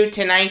preview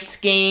tonight's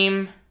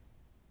game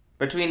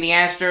between the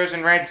Astros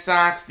and Red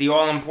Sox, the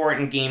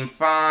all-important Game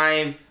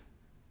 5.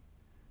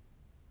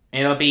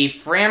 It'll be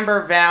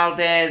Framber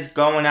Valdez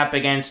going up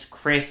against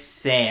Chris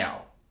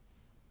Sale.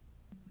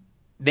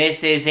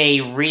 This is a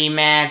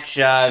rematch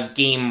of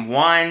Game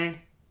 1.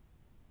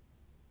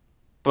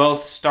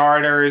 Both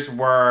starters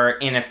were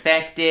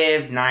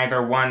ineffective.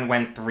 Neither one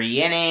went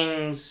 3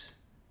 innings.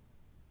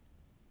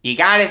 You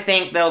gotta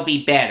think they'll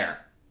be better,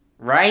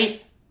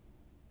 right?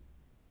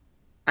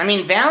 I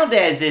mean,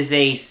 Valdez is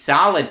a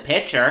solid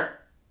pitcher.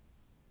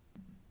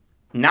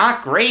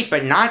 Not great,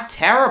 but not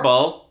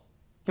terrible.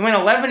 He went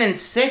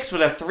 11-6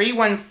 with a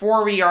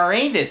 3.14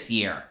 ERA this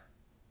year.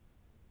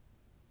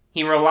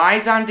 He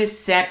relies on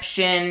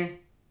deception,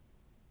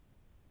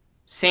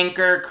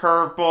 sinker,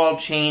 curveball,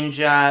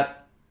 changeup.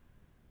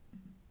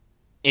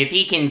 If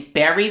he can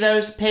bury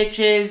those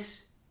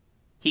pitches,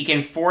 he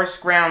can force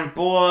ground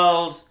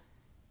balls,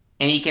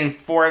 and he can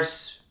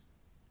force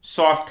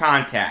soft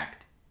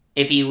contact.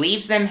 If he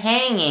leaves them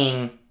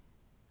hanging,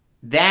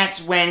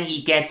 that's when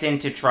he gets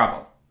into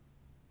trouble.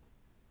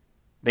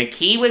 The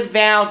key with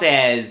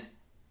Valdez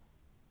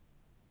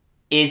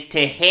is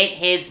to hit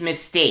his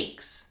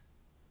mistakes.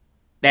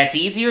 That's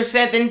easier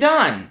said than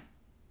done,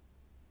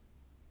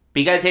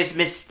 because his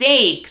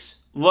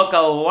mistakes look a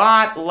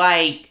lot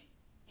like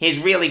his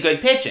really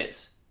good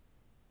pitches.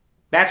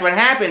 That's what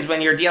happens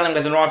when you're dealing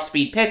with an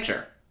off-speed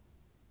pitcher.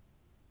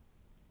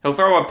 He'll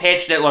throw a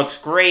pitch that looks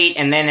great,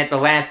 and then at the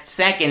last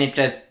second it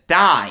just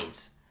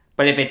dies.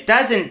 But if it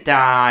doesn't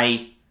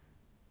die,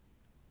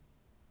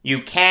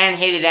 you can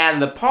hit it out of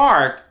the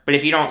park, but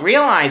if you don't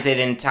realize it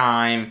in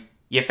time,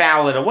 you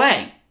foul it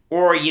away,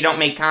 or you don't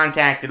make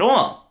contact at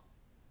all.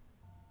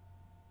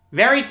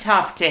 Very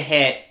tough to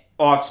hit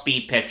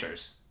off-speed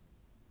pitchers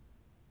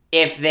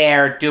if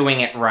they're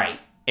doing it right.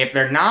 If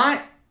they're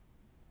not,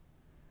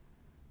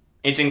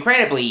 It's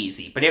incredibly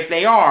easy. But if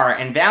they are,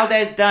 and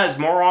Valdez does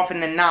more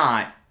often than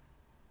not,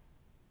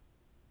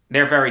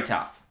 they're very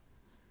tough.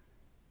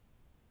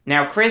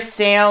 Now, Chris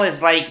Sale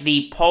is like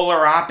the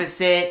polar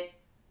opposite.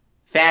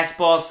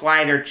 Fastball,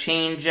 slider,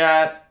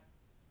 changeup.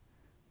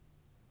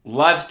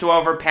 Loves to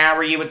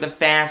overpower you with the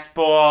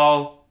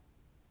fastball.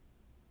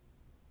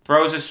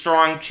 Throws a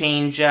strong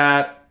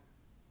changeup.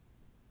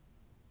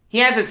 He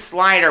has a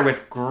slider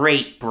with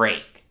great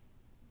break.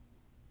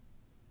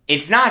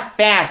 It's not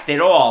fast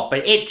at all,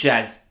 but it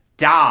just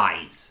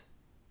dies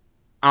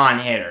on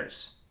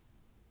hitters.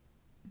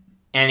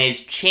 And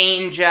his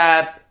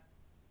changeup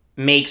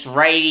makes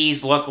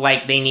righties look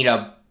like they need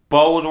a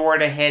boat oar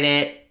to hit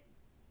it.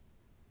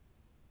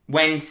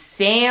 When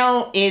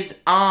Sale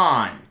is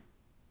on,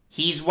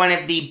 he's one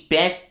of the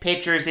best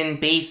pitchers in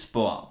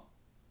baseball.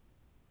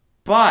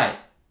 But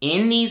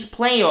in these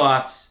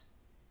playoffs,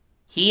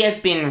 he has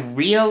been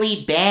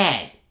really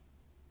bad.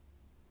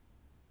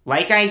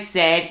 Like I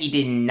said, he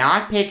did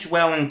not pitch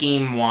well in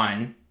Game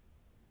 1.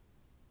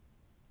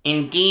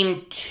 In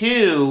Game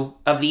 2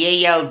 of the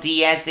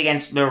ALDS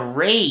against the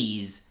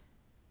Rays,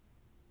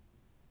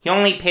 he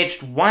only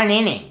pitched 1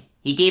 inning.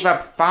 He gave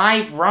up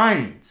 5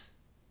 runs.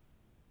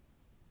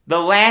 The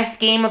last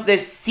game of the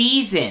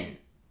season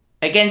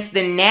against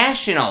the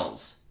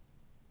Nationals,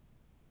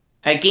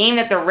 a game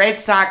that the Red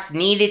Sox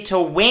needed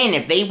to win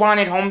if they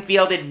wanted home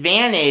field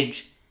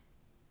advantage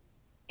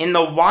in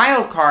the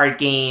wild card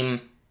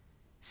game,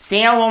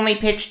 Sale only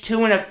pitched 2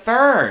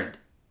 1/3.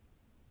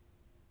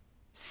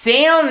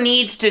 Sale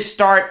needs to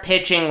start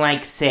pitching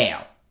like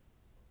Sale.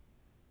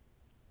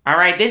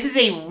 Alright, this is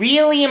a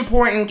really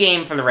important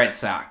game for the Red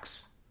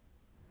Sox.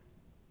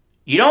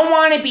 You don't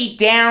want to be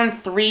down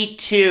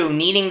 3-2,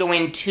 needing to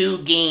win 2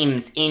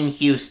 games in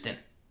Houston.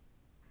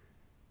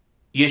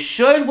 You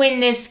should win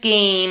this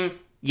game.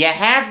 You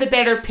have the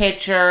better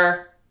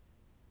pitcher.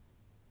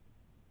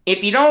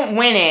 If you don't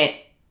win it,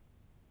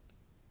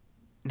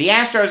 the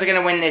Astros are going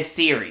to win this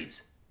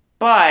series.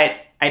 But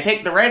I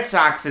picked the Red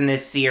Sox in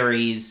this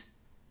series,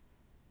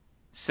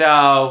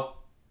 so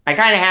I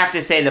kind of have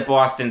to say that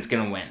Boston's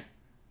going to win.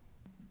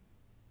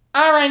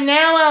 Alright,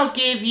 now I'll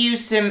give you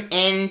some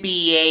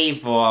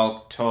NBA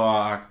Valk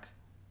talk.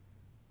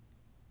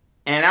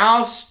 And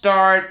I'll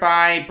start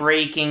by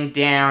breaking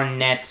down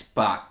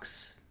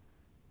Nets-Bucks.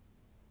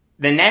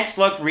 The Nets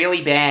looked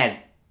really bad.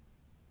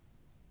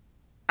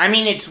 I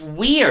mean, it's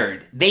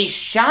weird. They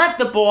shot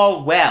the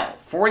ball well.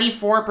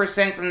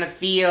 44% from the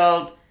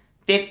field,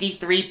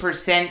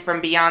 53% from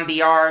beyond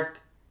the arc.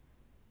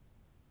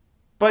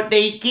 But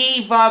they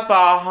gave up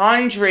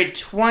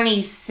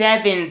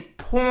 127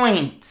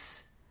 points.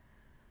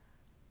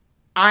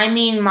 I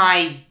mean,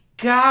 my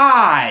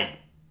God.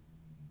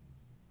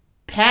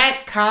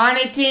 Pat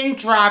Connaughton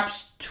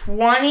drops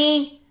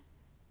 20.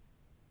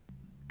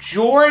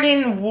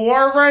 Jordan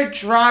Nwora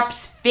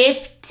drops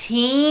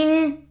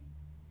 15.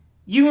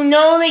 You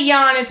know that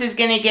Giannis is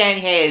going to get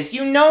his.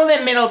 You know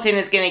that Middleton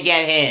is going to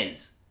get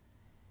his.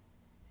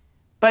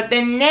 But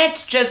the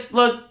Nets just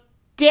look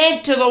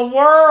dead to the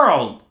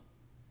world.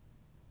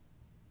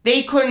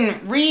 They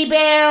couldn't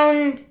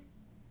rebound.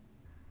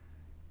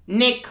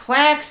 Nick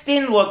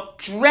Claxton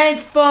looked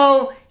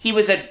dreadful. He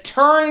was a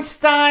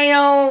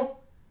turnstile.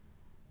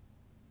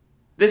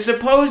 The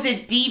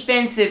supposed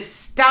defensive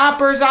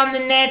stoppers on the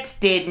Nets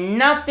did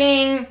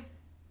nothing.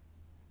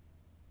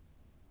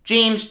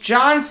 James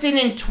Johnson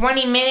in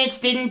 20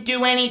 minutes didn't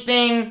do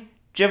anything.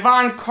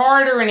 Javon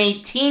Carter in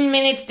 18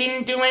 minutes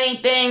didn't do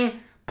anything.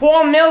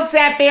 Paul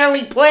Millsap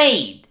barely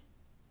played.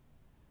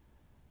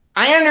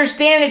 I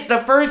understand it's the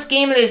first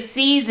game of the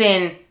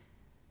season.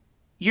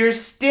 You're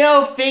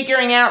still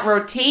figuring out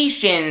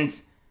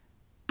rotations,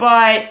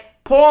 but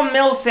Paul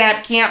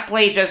Millsap can't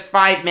play just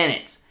 5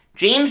 minutes.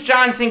 James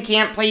Johnson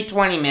can't play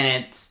 20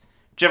 minutes.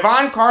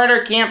 Javon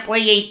Carter can't play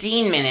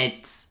 18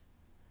 minutes.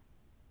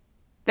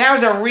 That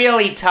was a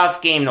really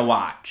tough game to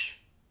watch.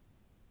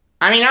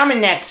 I mean, I'm a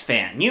Nets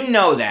fan. You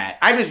know that.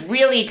 I was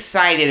really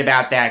excited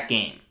about that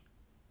game.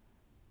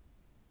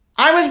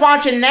 I was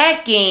watching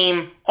that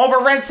game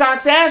over Red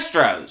Sox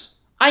Astros.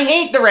 I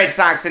hate the Red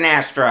Sox and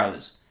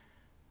Astros.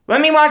 Let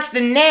me watch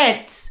the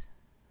Nets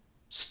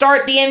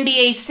start the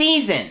NBA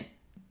season.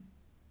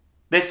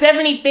 The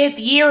 75th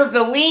year of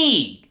the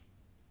league.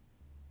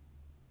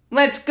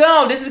 Let's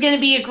go. This is going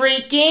to be a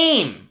great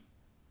game.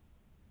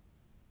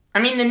 I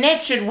mean, the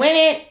Nets should win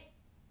it.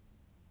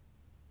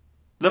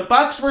 The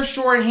Bucks were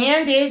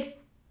shorthanded.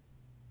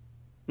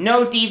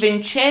 No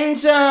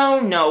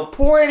DiVincenzo, no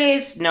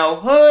Portis, no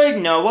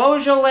Hood, no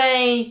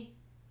Ojale.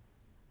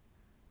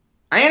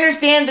 I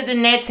understand that the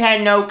Nets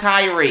had no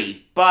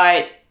Kyrie,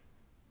 but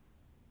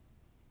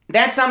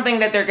that's something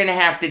that they're going to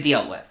have to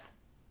deal with.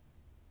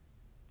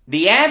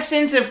 The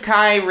absence of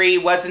Kyrie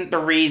wasn't the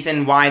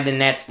reason why the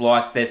Nets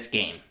lost this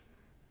game.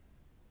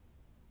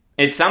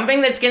 It's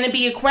something that's going to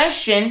be a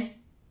question.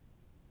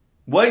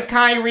 Would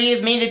Kyrie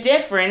have made a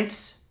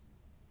difference?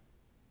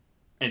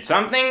 It's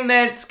something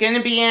that's going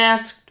to be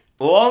asked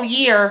all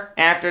year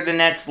after the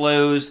Nets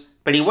lose,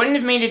 but he wouldn't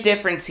have made a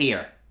difference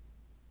here.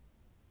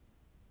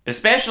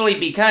 Especially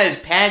because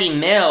Patty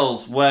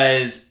Mills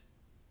was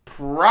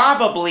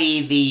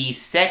probably the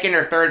second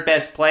or third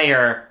best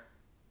player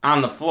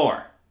on the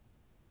floor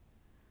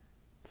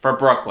for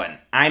Brooklyn.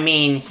 I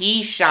mean,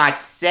 he shot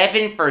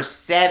 7 for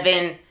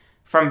 7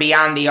 from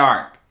beyond the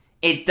arc.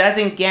 It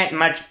doesn't get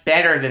much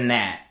better than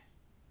that.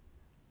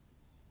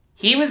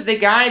 He was the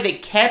guy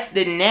that kept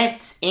the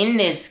Nets in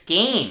this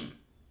game.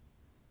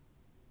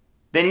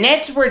 The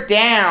Nets were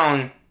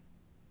down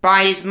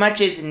by as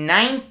much as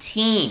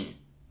 19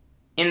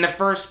 in the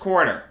first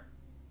quarter.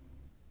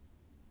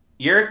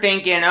 You're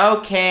thinking,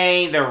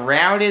 okay, the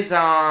rout is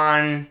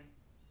on.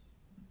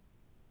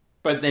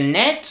 But the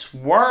Nets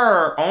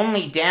were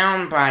only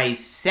down by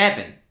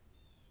 7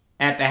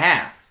 at the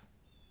half.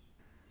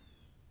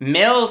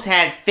 Mills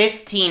had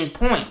 15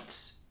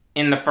 points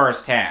in the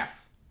first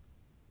half.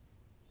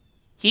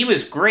 He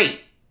was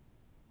great.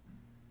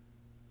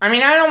 I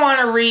mean, I don't want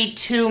to read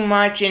too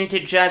much into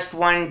just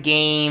one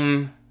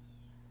game.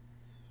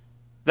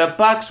 The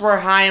Bucks were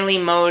highly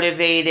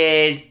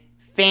motivated,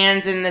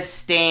 fans in the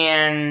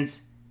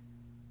stands.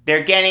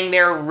 They're getting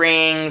their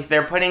rings.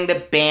 They're putting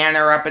the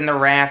banner up in the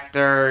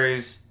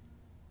rafters.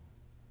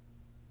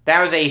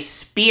 That was a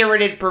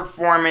spirited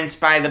performance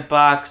by the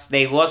Bucks.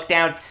 They looked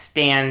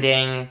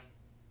outstanding.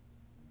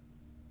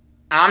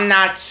 I'm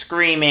not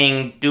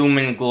screaming doom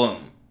and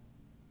gloom.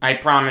 I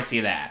promise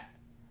you that.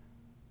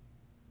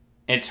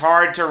 It's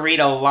hard to read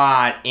a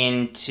lot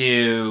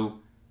into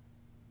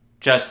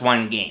just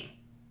one game,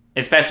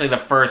 especially the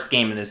first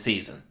game of the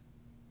season.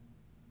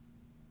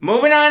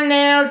 Moving on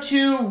now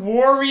to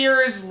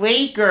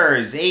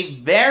Warriors-Lakers, a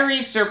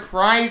very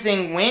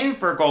surprising win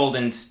for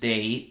Golden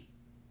State.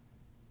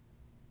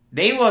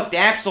 They looked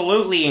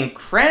absolutely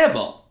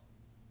incredible.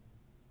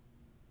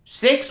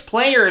 6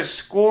 players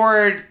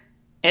scored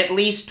at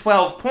least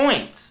 12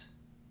 points.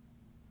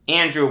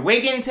 Andrew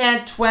Wiggins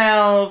had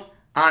 12,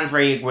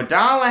 Andre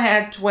Iguodala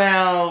had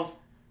 12,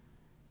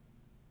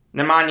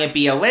 Nemanja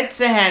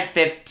Bjelica had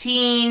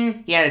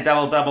 15, he had a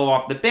double-double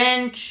off the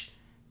bench,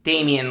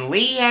 Damian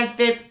Lee had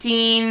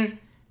 15,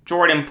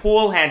 Jordan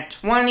Poole had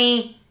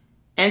 20,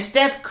 and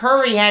Steph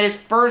Curry had his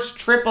first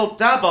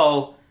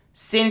triple-double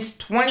since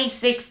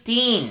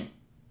 2016.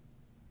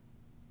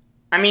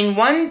 I mean,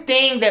 one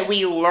thing that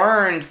we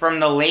learned from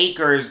the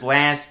Lakers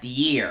last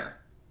year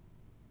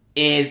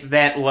is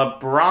that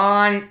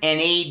LeBron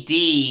and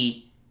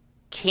AD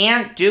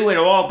can't do it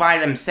all by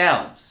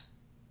themselves.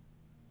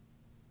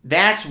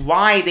 That's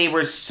why they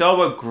were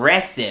so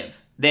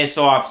aggressive this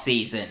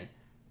offseason,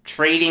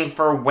 trading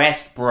for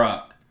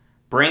Westbrook,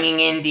 bringing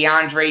in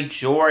DeAndre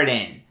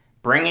Jordan,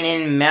 bringing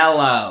in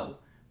Melo,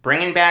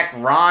 bringing back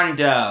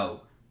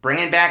Rondo,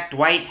 bringing back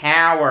Dwight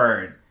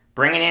Howard,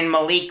 bringing in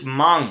Malik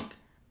Monk,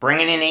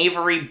 bringing in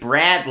Avery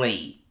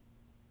Bradley.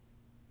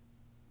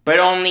 But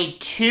only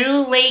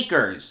 2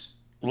 Lakers,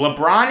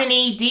 LeBron and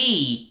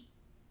AD,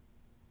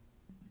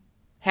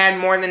 had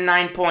more than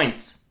 9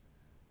 points.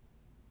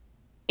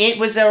 It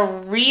was a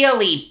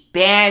really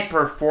bad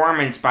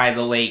performance by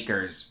the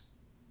Lakers.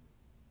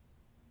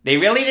 They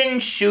really didn't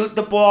shoot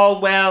the ball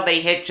well.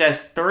 They hit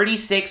just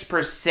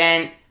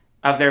 36%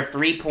 of their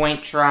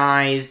 3-point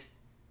tries.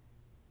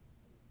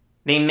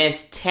 They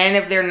missed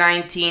 10 of their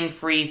 19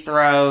 free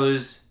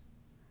throws.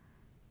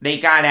 They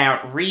got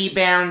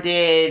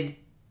out-rebounded.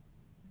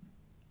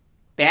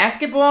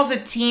 Basketball's a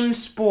team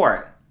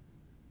sport.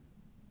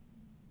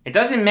 It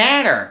doesn't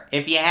matter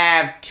if you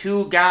have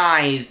 2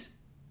 guys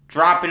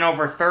dropping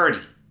over 30,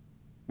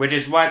 which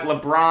is what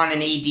LeBron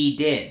and AD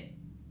did.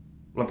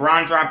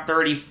 LeBron dropped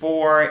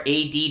 34,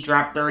 AD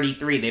dropped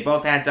 33. They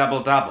both had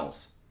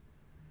double-doubles.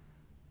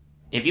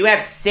 If you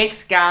have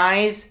 6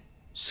 guys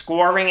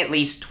scoring at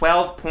least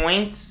 12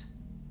 points,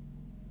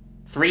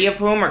 3 of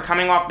whom are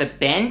coming off the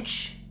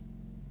bench,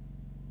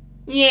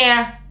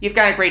 yeah, you've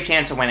got a great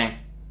chance of winning.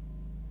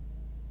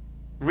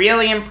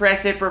 Really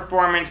impressive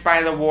performance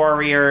by the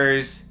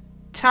Warriors.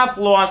 Tough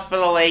loss for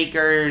the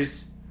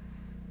Lakers.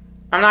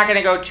 I'm not going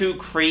to go too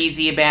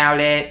crazy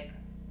about it.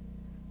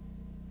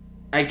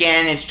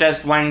 Again, it's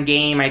just one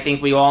game. I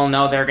think we all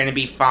know they're going to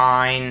be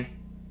fine.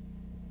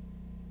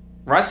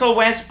 Russell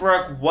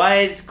Westbrook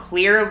was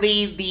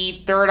clearly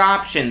the third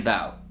option,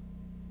 though.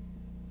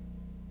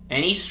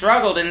 And he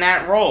struggled in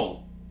that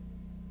role.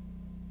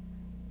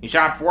 He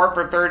shot 4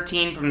 for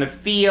 13 from the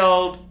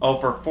field, 0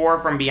 for 4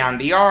 from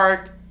beyond the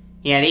arc.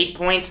 He had 8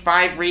 points,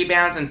 5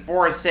 rebounds, and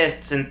 4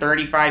 assists in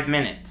 35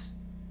 minutes.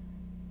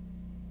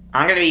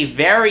 I'm going to be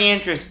very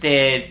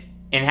interested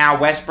in how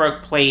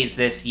Westbrook plays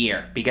this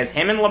year, because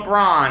him and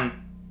LeBron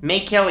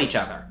may kill each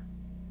other.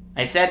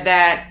 I said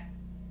that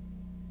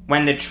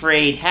when the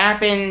trade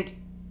happened,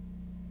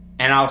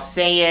 and I'll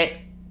say it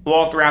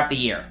all throughout the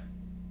year.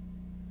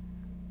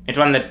 It's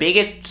one of the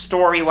biggest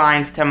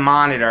storylines to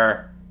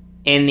monitor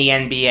in the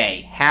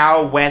NBA,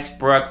 how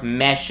Westbrook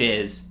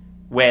meshes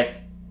with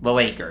the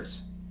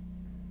Lakers.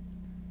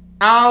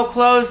 I'll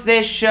close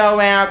this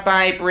show out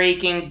by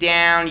breaking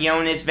down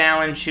Jonas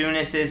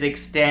Valanciunas'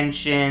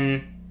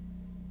 extension.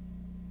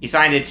 He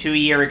signed a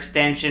 2-year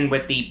extension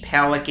with the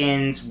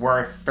Pelicans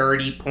worth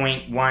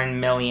 $30.1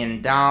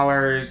 million.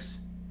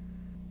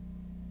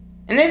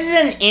 And this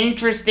is an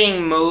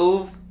interesting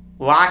move,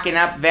 locking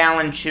up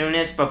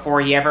Valanciunas before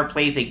he ever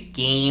plays a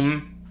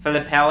game for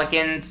the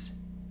Pelicans.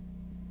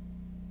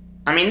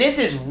 I mean, this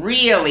is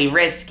really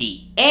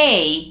risky.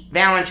 A,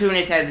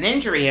 Valanciunas has an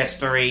injury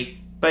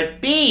history,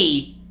 but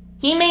B,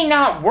 he may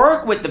not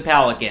work with the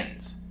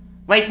Pelicans.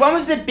 Like, what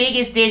was the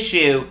biggest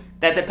issue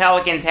that the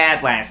Pelicans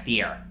had last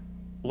year?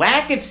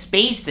 Lack of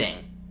spacing.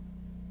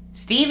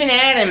 Steven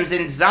Adams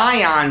and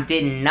Zion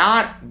did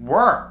not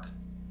work.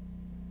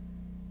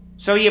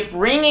 So you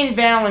bring in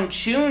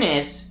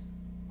Valanciunas,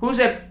 who's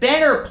a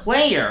better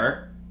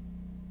player,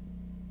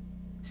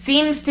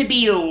 seems to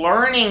be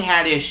learning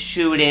how to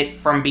shoot it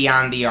from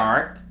beyond the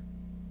arc.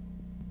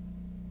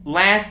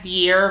 Last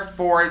year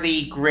for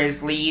the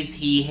Grizzlies,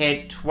 he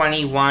hit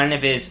 21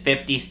 of his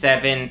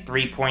 57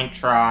 three-point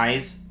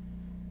tries.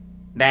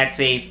 That's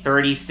a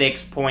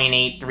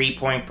 36.8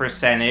 three-point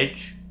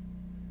percentage.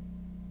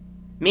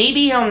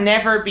 Maybe he'll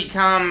never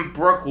become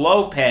Brook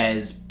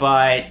Lopez,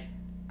 but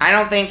I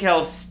don't think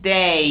he'll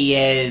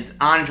stay as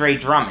Andre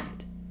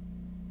Drummond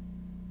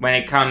when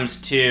it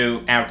comes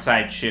to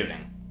outside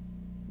shooting.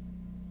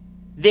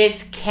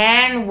 This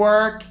can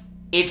work.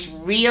 It's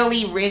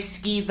really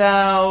risky,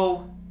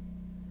 though.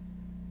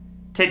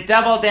 To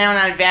double down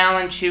on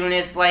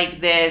Valanciunas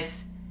like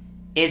this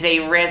is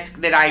a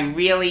risk that I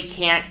really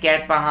can't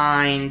get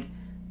behind.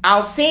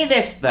 I'll say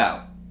this,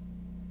 though.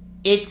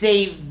 It's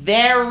a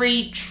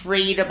very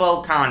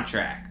tradable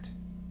contract.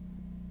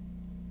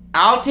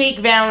 I'll take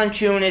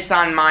Valanciunas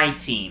on my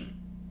team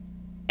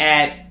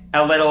at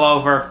a little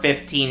over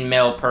 15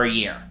 mil per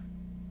year.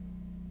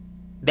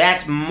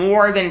 That's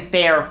more than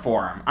fair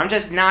for him. I'm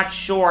just not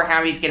sure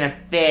how he's going to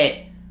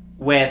fit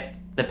with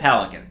the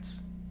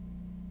Pelicans.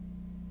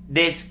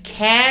 This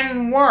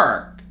can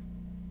work.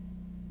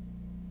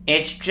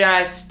 It's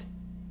just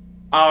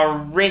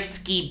a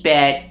risky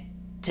bet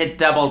to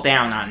double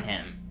down on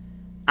him.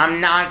 I'm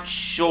not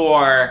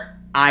sure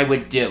I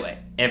would do it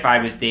if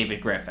I was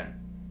David Griffin.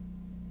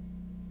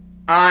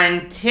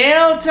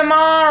 Until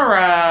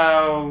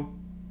tomorrow,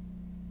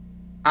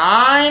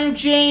 I'm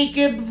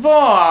Jacob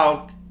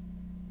Valk.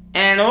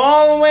 And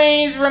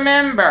always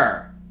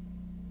remember,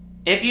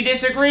 if you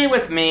disagree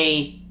with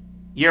me,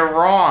 you're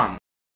wrong.